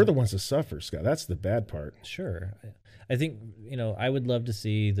 And we're the ones that suffer, Scott. That's the bad part. Sure. I think, I would love to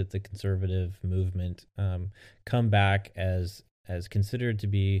see that the conservative movement come back as considered to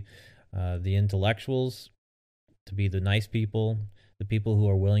be the intellectuals, to be the nice people, the people who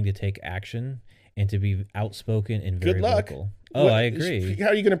are willing to take action, and to be outspoken and very Good luck. vocal. Oh, I agree. How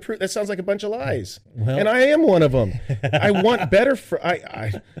are you going to prove? That sounds like a bunch of lies. Well, and I am one of them. I want better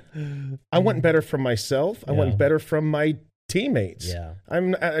I want better from myself. I want better from my teammates. Yeah.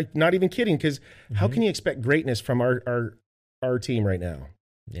 I'm not even kidding, because how can you expect greatness from our team right now?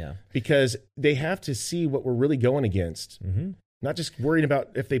 Yeah. Because they have to see what we're really going against. Not just worrying about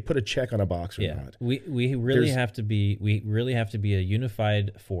if they put a check on a box or not. We really have to be a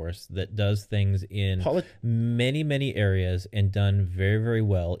unified force that does things in many areas, and done very, very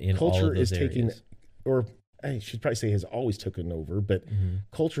well in all of those areas. Or I should probably say has always taken over, but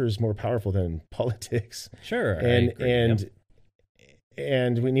culture is more powerful than politics. Sure.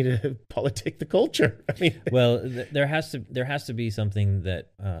 And we need to politic the culture. I mean, well, there has to be something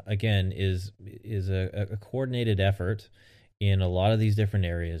that again is a coordinated effort in a lot of these different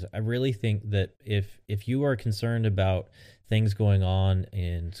areas. I really think that if you are concerned about things going on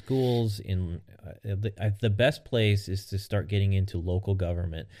in schools, the best place is to start getting into local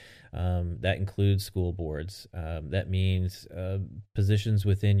government. That includes school boards. That means positions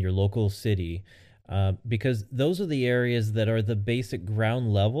within your local city, because those are the areas that are the basic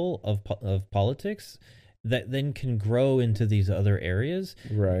ground level of politics that then can grow into these other areas.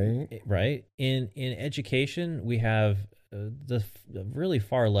 Right. In education, we have the really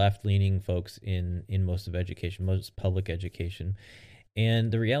far left leaning folks in most of education, most public education.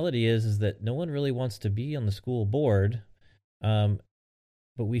 And the reality is that no one really wants to be on the school board.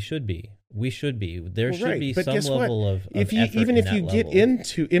 But we should be. There should be but some level of if you effort even in if you that get level.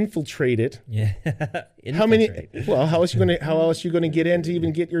 into infiltrate it, how Infiltrate. how else you going to get in to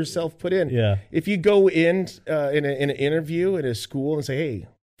even get yourself put in? Yeah. If you go in in an interview at a school and say, hey,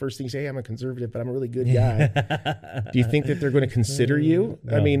 first thing you say, hey, I'm a conservative, but I'm a really good guy. Do you think that they're going to consider you?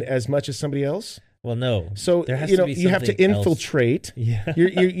 No. I mean, as much as somebody else? Well, no. So There has you to know be you have to something else. infiltrate. Yeah.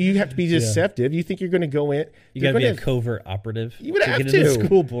 You have to be deceptive. You think you're going to go in? You got to be a covert operative. You would to have get into to. the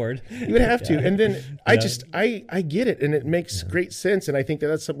school board. You would have to. And then I Yeah. get it, and it makes great sense. And I think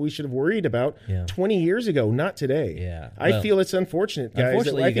that's something we should have worried about Yeah. 20 years ago, not today. Yeah. I Well, feel it's unfortunate, guys.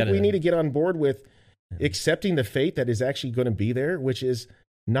 unfortunately, I you think we gotta- need to get on board with accepting the fate that is actually going to be there, which is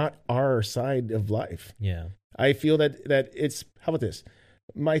not our side of life. Yeah. I feel that it's, how about this?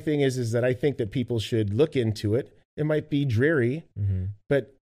 My thing is that I think that people should look into it. It might be dreary, Mm-hmm.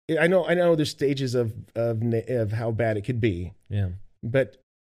 but I know there's stages of how bad it could be, Yeah. but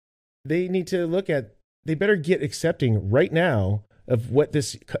they need to they better get accepting right now of what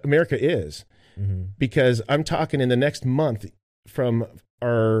this America is, Mm-hmm. because I'm talking in the next month from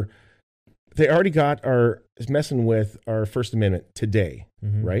they already got messing with our First Amendment today,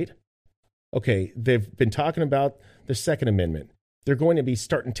 Mm-hmm. right? Okay. They've been talking about the Second Amendment. They're going to be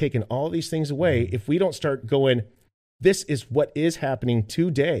starting taking all these things away if we don't start going, this is what is happening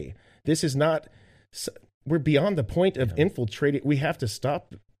today. This is not, we're beyond the point of infiltrating. We have to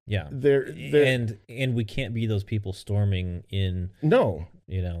stop. Yeah. And And we can't be those people storming in, no,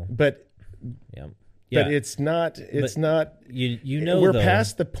 but but yeah. it's not, You we're though,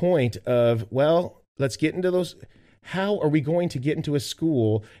 past the point of, well, let's get into those. How are we going to get into a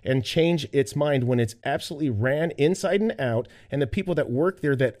school and change its mind when it's absolutely ran inside and out, and the people that work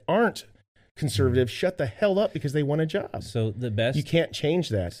there that aren't conservative shut the hell up because they want a job? So the best You can't change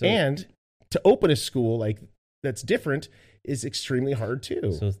that. So- And to open a school like that's different is extremely hard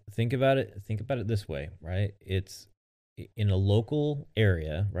too. So think about it this way, right? It's in a local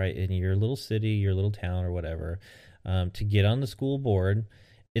area, right? In your little city, your little town or whatever, to get on the school board,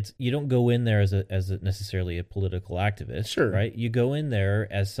 you don't go in there as necessarily a political activist, Sure. right? You go in there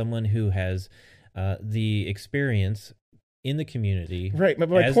as someone who has the experience in the community. Right. But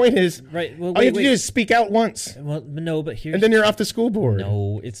my point is, right. Well, all you have to do is speak out once, well, no, but here's and then you're off the school board.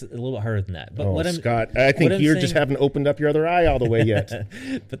 no, it's a little bit harder than that. But Oh, what I'm Scott, I think what I'm you saying- just haven't opened up your other eye all the way yet.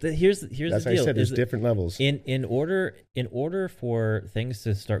 but here's That's the why I deal. said there's is that different levels. in order for things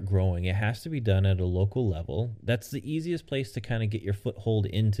to start growing, it has to be done at a local level. That's the easiest place to kind of get your foothold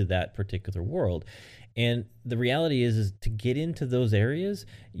into that particular world. And the reality is to get into those areas,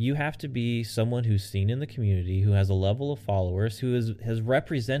 you have to be someone who's seen in the community, who has a level of followers, who has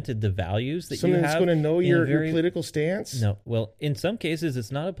represented the values that Someone you that's have. going to know in your very- political stance. No, well, in some cases, it's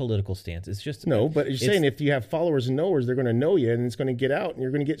not a political stance. It's just No, but you're it's- saying if you have followers and knowers, they're going to know you, and it's going to get out, and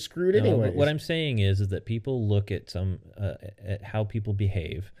you're going to get screwed No, anyway. but what I'm saying is that people look at at how people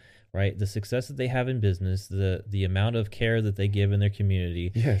behave, right? The success that they have in business, the amount of care that they give in their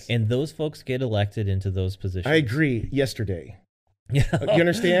community, Yes. and those folks get elected into those positions. I agree. Yesterday, Yeah, you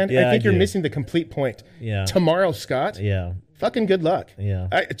understand? Yeah, I think you're do. missing the complete point. Yeah, Tomorrow, Scott, yeah, fucking good luck. yeah.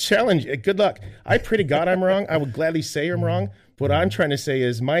 I challenge. Good luck. I pray to God I'm wrong. I would gladly say I'm wrong. What I'm trying to say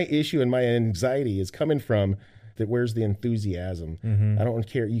is my issue and my anxiety is coming from that. Where's the enthusiasm? Mhm. I don't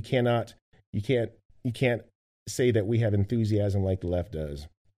care. You can't say that we have enthusiasm like the left does.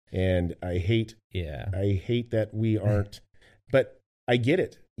 And I hate Yeah, that we aren't, but I get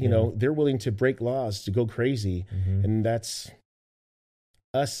it. You know, they're willing to break laws to go crazy. Mhm. And that's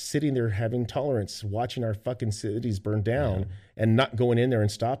us sitting there having tolerance, watching our fucking cities burn down and not going in there and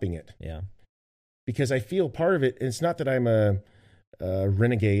stopping it. yeah, Because I feel part of it. It's not that I'm a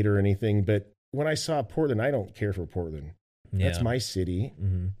renegade or anything, but when I saw Portland, I don't care for Portland. yeah. That's my city.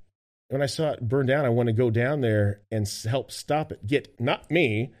 Mhm. When I saw it burn down, I want to go down there and help stop it. Not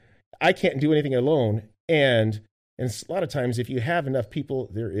me. I can't do anything alone. And a lot of times, if you have enough people,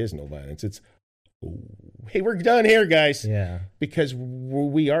 there is no violence. It's, oh, hey, we're done here, guys. Yeah, Because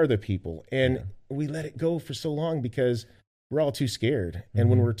we are the people. And we let it go for so long because we're all too scared. And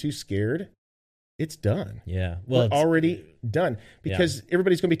when we're too scared, it's done. Yeah. Well, we're already done because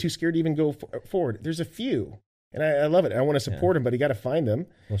everybody's going to be too scared to even go forward. There's a few, and I love it. I want to support them, but you got to find them.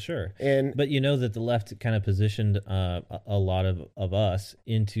 Well, sure. But you know that the left kind of positioned a lot of us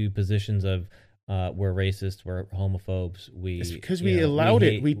into positions of we're racist, we're homophobes. It's because we allowed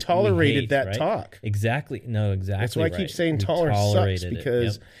it. We tolerated that right? talk. Exactly. No, exactly. That's why I keep saying tolerance sucks,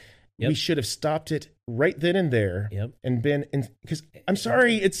 because we should have stopped it right then and there. Yep. And been, because I'm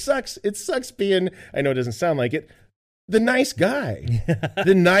sorry, it sucks. It sucks being, I know it doesn't sound like it, the nice guy.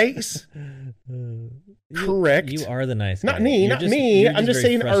 The nice, correct. You are the nice guy. Not me, not me. I'm just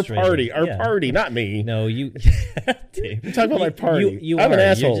saying our party, not me. No, you. You talk about my party. I'm an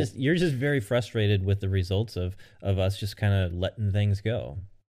asshole. You're just very frustrated with the results of us just kind of letting things go.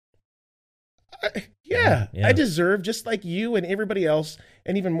 Yeah, I deserve, just like you and everybody else,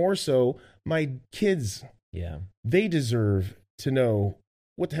 and even more so, my kids. Yeah. They deserve to know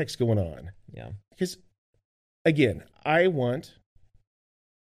what the heck's going on. Yeah. Because, again, I want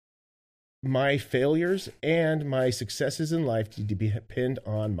my failures and my successes in life to be pinned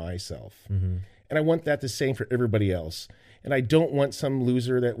on myself. Mm-hmm. And I want that the same for everybody else. And I don't want some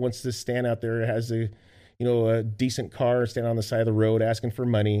loser that wants to stand out there, has a decent car, stand on the side of the road asking for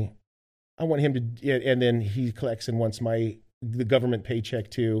money. I want him to, and then he collects and wants the government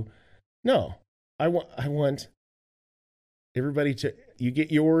paycheck too. No, I want everybody to, you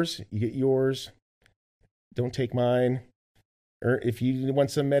get yours. Don't take mine. Or if you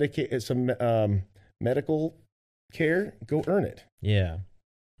want some medical care, go earn it. Yeah.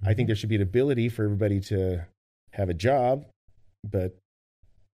 Mm-hmm. I think there should be an ability for everybody to have a job, but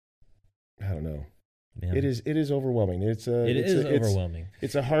I don't know. Yeah. It is overwhelming. It is overwhelming.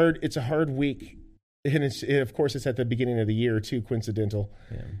 It's a hard week, and of course it's at the beginning of the year too, coincidental.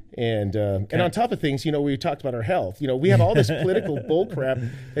 Yeah. And on top of things, we talked about our health. We have all this political bull crap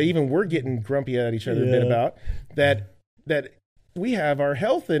that even we're getting grumpy at each other a bit about. That we have our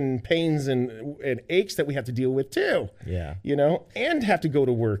health and pains and aches that we have to deal with too. Yeah. And have to go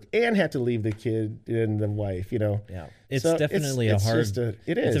to work and have to leave the kid and the wife, Yeah. It's definitely it's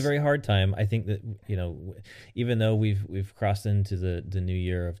a very hard time. I think that, even though we've crossed into the new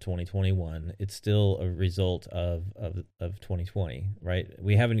year of 2021, it's still a result of 2020, right?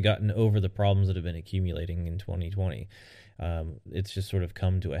 We haven't gotten over the problems that have been accumulating in 2020. It's just sort of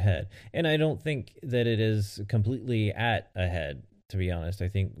come to a head. And I don't think that it is completely at a head, to be honest. I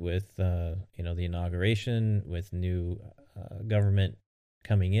think with, the inauguration, with new government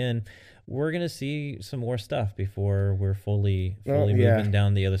coming in, we're going to see some more stuff before we're fully moving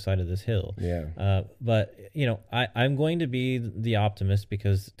down the other side of this hill. Yeah. But, I'm going to be the optimist,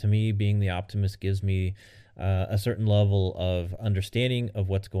 because to me, being the optimist gives me a certain level of understanding of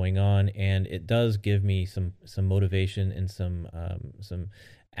what's going on, and it does give me some motivation and some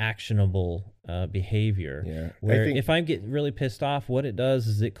actionable behavior. Yeah. Where if I get really pissed off, what it does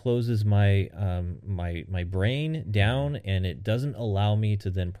is it closes my my brain down, and it doesn't allow me to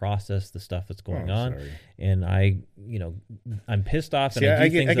then process the stuff that's going on. Sorry. And I'm pissed off. See, and I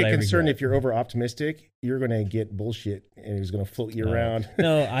get concerned if you're over optimistic, you're going to get bullshit, and it's going to float you around.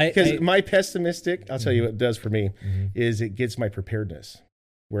 No, because my pessimistic, I'll tell you what it does for me, is it gets my preparedness,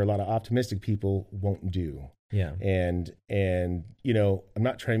 where a lot of optimistic people won't do. Yeah. And I'm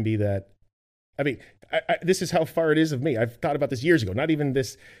not trying to be that. I mean, this is how far it is of me. I've thought about this years ago. Not even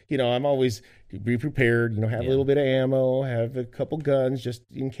this, I'm always be prepared, have a little bit of ammo, have a couple guns just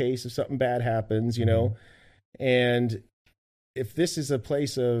in case if something bad happens, And if this is a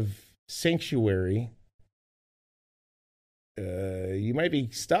place of sanctuary, you might be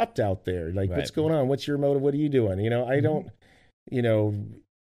stopped out there. Like, what's going on? What's your motive? What are you doing? I don't,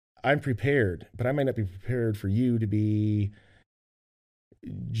 I'm prepared, but I might not be prepared for you to be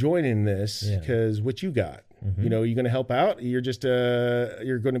joining this, because what you got, you're going to help out. You're just,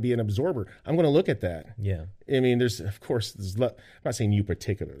 you're going to be an absorber. I'm going to look at that. Yeah. I mean, there's I'm not saying you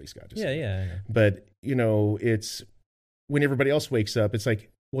particularly, Scott. Yeah. But, it's when everybody else wakes up, it's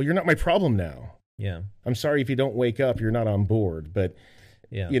like, well, you're not my problem now. Yeah. I'm sorry if you don't wake up, you're not on board. But,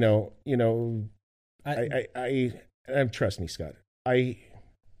 trust me, Scott,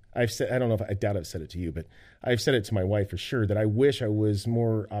 I've said, I don't know if I doubt I've said it to you, but I've said it to my wife for sure, that I wish I was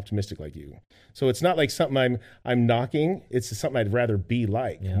more optimistic like you. So it's not like something I'm knocking. It's something I'd rather be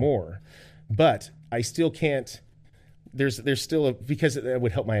like more, but I still can't. There's still because that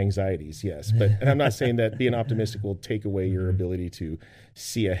would help my anxieties. Yes. And I'm not saying that being optimistic will take away your ability to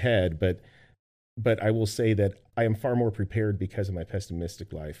see ahead, but I will say that I am far more prepared because of my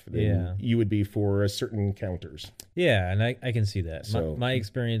pessimistic life than you would be for certain encounters. Yeah, and I can see that. So, my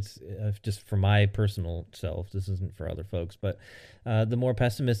experience, just for my personal self, this isn't for other folks, but the more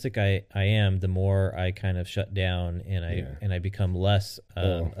pessimistic I am, the more I kind of shut down, and I become less.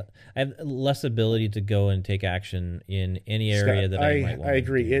 I have less ability to go and take action in any area Scott, that I might want. I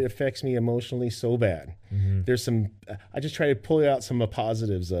agree. It affects me emotionally so bad. Mm-hmm. There's some. I just try to pull out some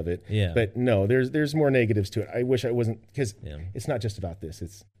positives of it. Yeah. But no, there's more negatives to it. I wish I wasn't, because it's not just about this.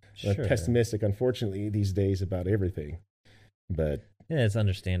 It's pessimistic, unfortunately, these days about everything. But yeah, it's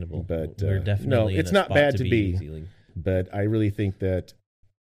understandable. But we're definitely it's in a not spot bad to be. Easily. But I really think that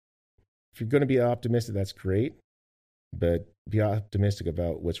if you're going to be optimistic, that's great. But be optimistic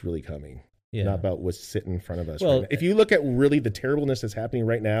about what's really coming, not about what's sitting in front of us. Well, right now. If you look at really the terribleness that's happening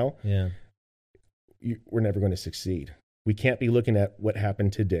right now, we're never going to succeed. We can't be looking at what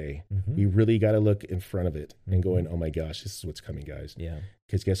happened today. Mm-hmm. We really got to look in front of it and going, oh my gosh, this is what's coming, guys. Yeah.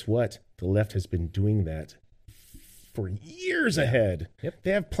 Because guess what? The left has been doing that for years ahead. Yep.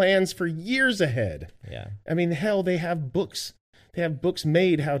 They have plans for years ahead. Yeah. I mean, hell, they have books. They have books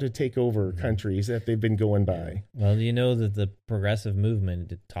made how to take over countries that they've been going by. Well, you know that the progressive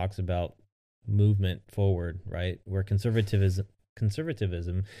movement, it talks about movement forward, right? Where conservatism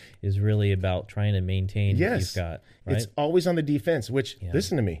is really about trying to maintain what you've got. Right? It's always on the defense, which,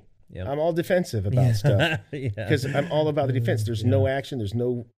 listen to me, I'm all defensive about stuff because I'm all about the defense. There's no action. There's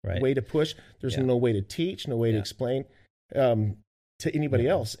no way to push. There's no way to teach, no way to explain to anybody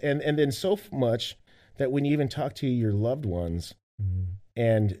else. And then so much that when you even talk to your loved ones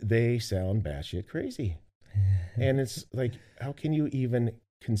and they sound batshit crazy. And it's like, how can you even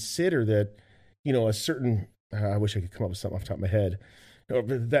consider that, a certain... I wish I could come up with something off the top of my head.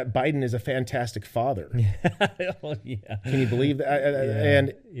 That Biden is a fantastic father. Oh, yeah. Can you believe that?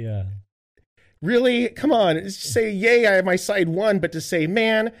 And really, come on, say, yay, I have my side one, but to say,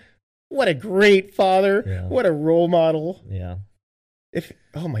 man, what a great father, what a role model. Yeah.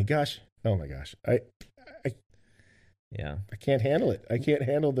 Oh my gosh, I can't handle it. I can't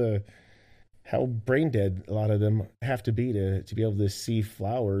handle how brain dead a lot of them have to be able to see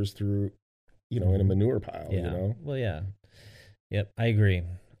flowers through. In a manure pile, Well, yeah. Yep, I agree.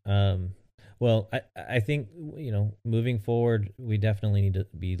 Well, I think, moving forward, we definitely need to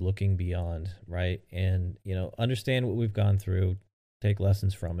be looking beyond, right? And, understand what we've gone through, take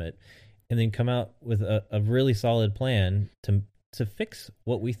lessons from it, and then come out with a really solid plan to fix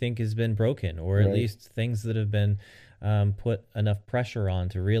what we think has been broken, or at least things that have been put enough pressure on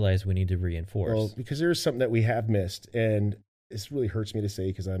to realize we need to reinforce. Well, because there's something that we have missed, and this really hurts me to say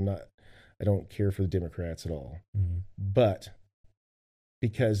because I don't care for the Democrats at all. Mm-hmm. But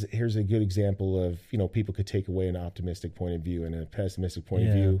because here's a good example of, people could take away an optimistic point of view and a pessimistic point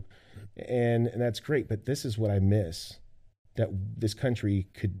of view. And that's great. But this is what I miss, that this country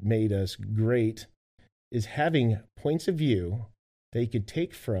could made us great, is having points of view they could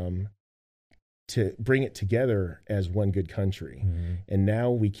take from to bring it together as one good country. Mm-hmm. And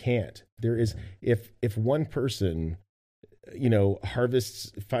now we can't. There is, if one person...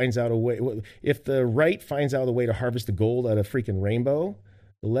 finds out a way. If the right finds out a way to harvest the gold out of freaking rainbow,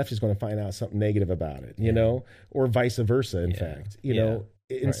 the left is going to find out something negative about it, or vice versa. In fact,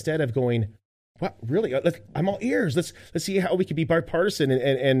 instead of going, "What really? I'm all ears. Let's see how we can be bipartisan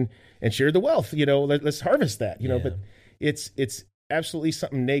and share the wealth. Let's harvest that. But it's absolutely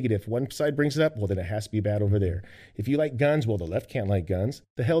something negative. One side brings it up, well, then it has to be bad over there. If you like guns, well, the left can't like guns.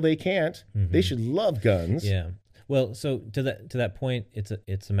 The hell they can't. Mm-hmm. They should love guns. Yeah. Well, so to that point,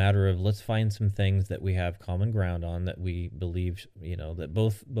 it's a matter of let's find some things that we have common ground on, that we believe, that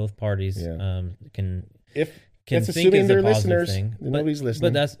both parties can. That's assuming they're listeners. Nobody's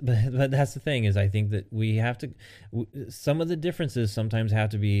listening. But that's the thing, is I think that we have to. Some of the differences sometimes have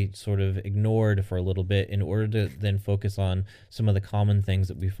to be sort of ignored for a little bit in order to then focus on some of the common things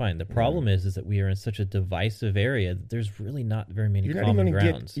that we find. The problem is that we are in such a divisive area that there's really not very many common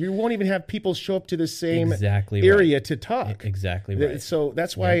grounds. You won't even have people show up to the same area to talk. Exactly right. So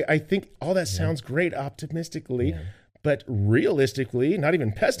that's why I think all that sounds great optimistically, but realistically, not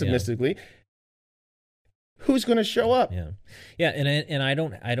even pessimistically. Who's going to show up? Yeah, and I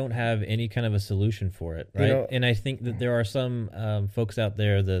don't have any kind of a solution for it, right? And I think that there are some folks out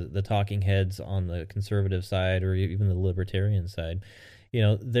there, the talking heads on the conservative side or even the libertarian side.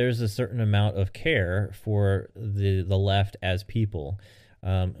 There's a certain amount of care for the left as people,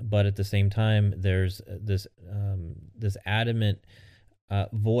 but at the same time, there's this adamant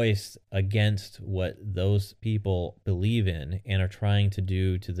voice against what those people believe in and are trying to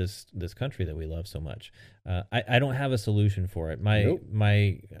do to this country that we love so much. I don't have a solution for it.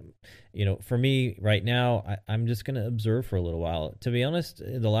 For me right now, I'm just going to observe for a little while. To be honest,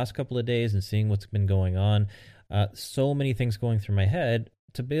 the last couple of days and seeing what's been going on, so many things going through my head.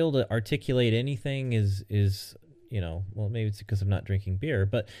 To be able to articulate anything is well, maybe it's because I'm not drinking beer,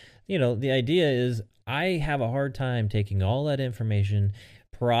 but the idea is I have a hard time taking all that information,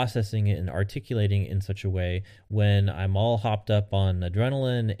 processing it and articulating it in such a way when I'm all hopped up on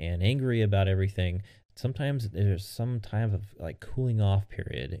adrenaline and angry about everything. Sometimes there's some time of like cooling off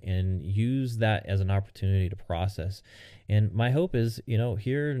period, and use that as an opportunity to process. And my hope is,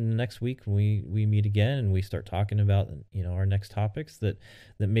 here next week when we meet again and we start talking about, our next topics, that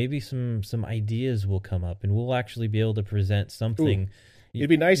maybe some ideas will come up and we'll actually be able to present something. Ooh. It'd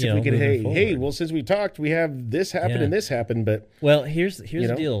be nice if we could, hey, well, since we talked, we have this happen and this happened, but well, here's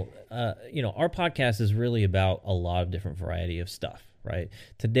the deal. Our podcast is really about a lot of different variety of stuff. Right.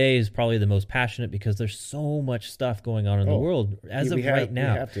 Today is probably the most passionate because there's so much stuff going on in the world as of right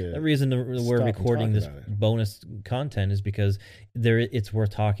now. The reason we're recording this bonus content is because it's worth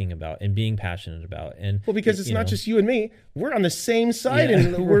talking about and being passionate about. And because it's not just you and me. We're on the same side,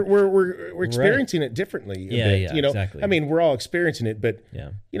 and we're experiencing it differently. Exactly. I mean, we're all experiencing it, but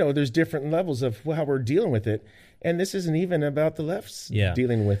there's different levels of how we're dealing with it. And this isn't even about the left's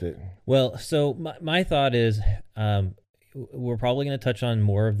dealing with it. Well, so my thought is, we're probably going to touch on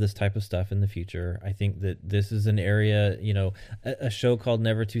more of this type of stuff in the future. I think that this is an area, a show called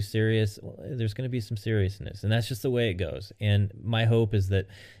Never Too Serious. There's going to be some seriousness, and that's just the way it goes. And my hope is that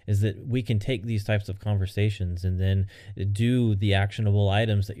we can take these types of conversations and then do the actionable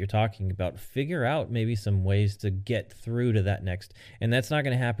items that you're talking about, figure out maybe some ways to get through to that next. And that's not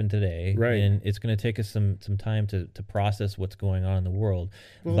going to happen today. Right. And it's going to take us some time to process what's going on in the world.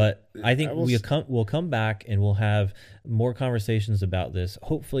 Well, but I think we'll come back and we'll have more conversations about this,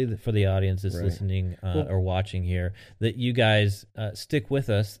 hopefully for the audience that's listening or watching here, that you guys stick with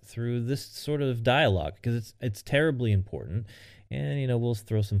us through this sort of dialogue, because it's terribly important. And, we'll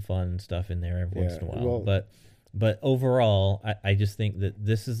throw some fun stuff in there every once in a while. But overall, I just think that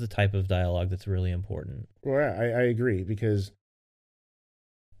this is the type of dialogue that's really important. Well, I agree, because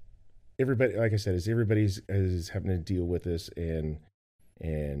everybody, like I said, everybody's having to deal with this, and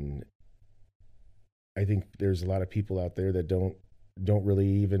I think there's a lot of people out there that don't really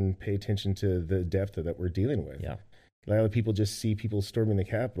even pay attention to the depth that we're dealing with. Yeah. A lot of people just see people storming the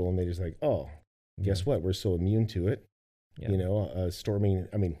Capitol, and they're just like, oh, guess what? We're so immune to it. Yeah. Storming,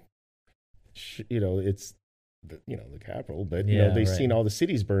 I mean, it's, the Capitol, but, they've seen all the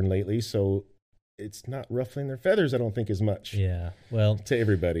cities burn lately, so it's not ruffling their feathers, I don't think, as much. Yeah. Well, to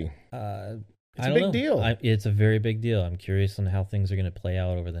everybody. It's a big deal. It's a very big deal. I'm curious on how things are going to play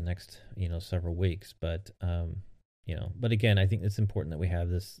out over the next, several weeks. But, but again, I think it's important that we have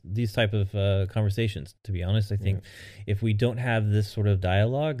these type of conversations. To be honest, I think if we don't have this sort of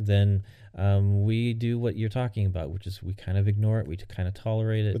dialogue, then we do what you're talking about, which is we kind of ignore it, we kind of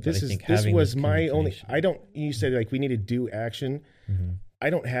tolerate it. But this was my only. You said like we need to do action. Mm-hmm. I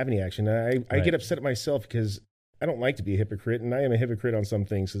don't have any action. I get upset at myself because I don't like to be a hypocrite, and I am a hypocrite on some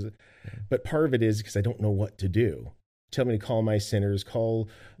things. But part of it is because I don't know what to do. Tell me to call my sinners, call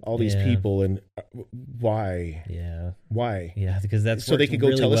all these people, and why? Yeah. Why? Yeah, because that's so they could go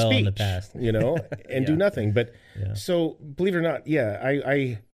really tell a speech in the past, and do nothing. But so believe it or not,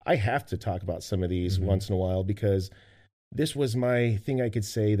 I have to talk about some of these once in a while, because this was my thing. I could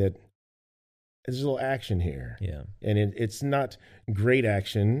say that there's a little action here, and it's not great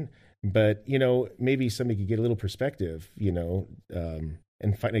action, but maybe somebody could get a little perspective,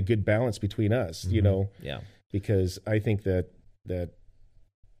 and find a good balance between us, because I think that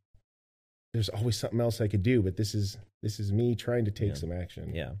there's always something else I could do, but this is me trying to take some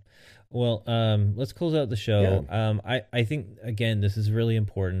action. Yeah. Well, let's close out the show. Yeah. I think, again, this is really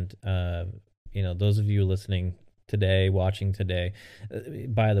important. Those of you listening today, watching today,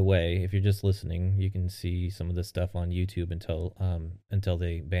 by the way, if you're just listening, you can see some of this stuff on YouTube until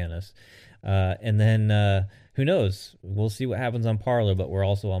they ban us. And then who knows? We'll see what happens on Parler, but we're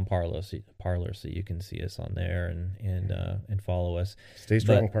also on Parler, so you can see us on there and follow us. Stay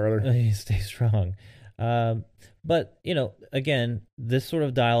strong, Parler. Stay strong. But, again, this sort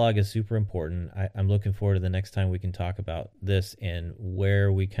of dialogue is super important. I'm looking forward to the next time we can talk about this and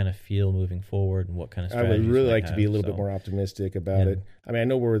where we kind of feel moving forward and what kind of strategies. I would really like to be a little bit more optimistic about it. I mean, I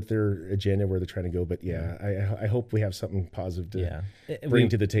know where their agenda, where they're trying to go, but I hope we have something positive to bring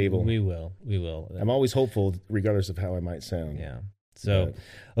to the table. We will. I'm always hopeful, regardless of how I might sound. Yeah. So,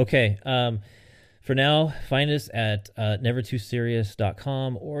 okay. For now, find us at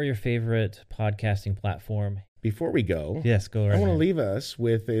nevertooserious.com or your favorite podcasting platform. Before we go, yes, go right I want to ahead. leave us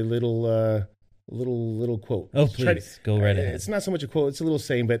with a little quote. Oh, please, go right ahead. It's not so much a quote, it's a little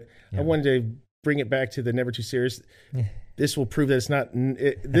saying, but I wanted to bring it back to the Never Too Serious. This will prove that it's not,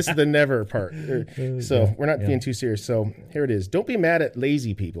 this is the never part. So we're not being too serious. So here it is. Don't be mad at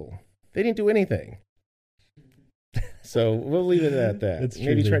lazy people. They didn't do anything. So we'll leave it at that.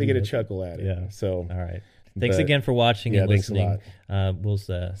 Maybe try to get a chuckle at it. Yeah. So, all right. Thanks again for watching and listening. We'll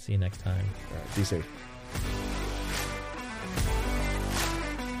see you next time. All right, be safe.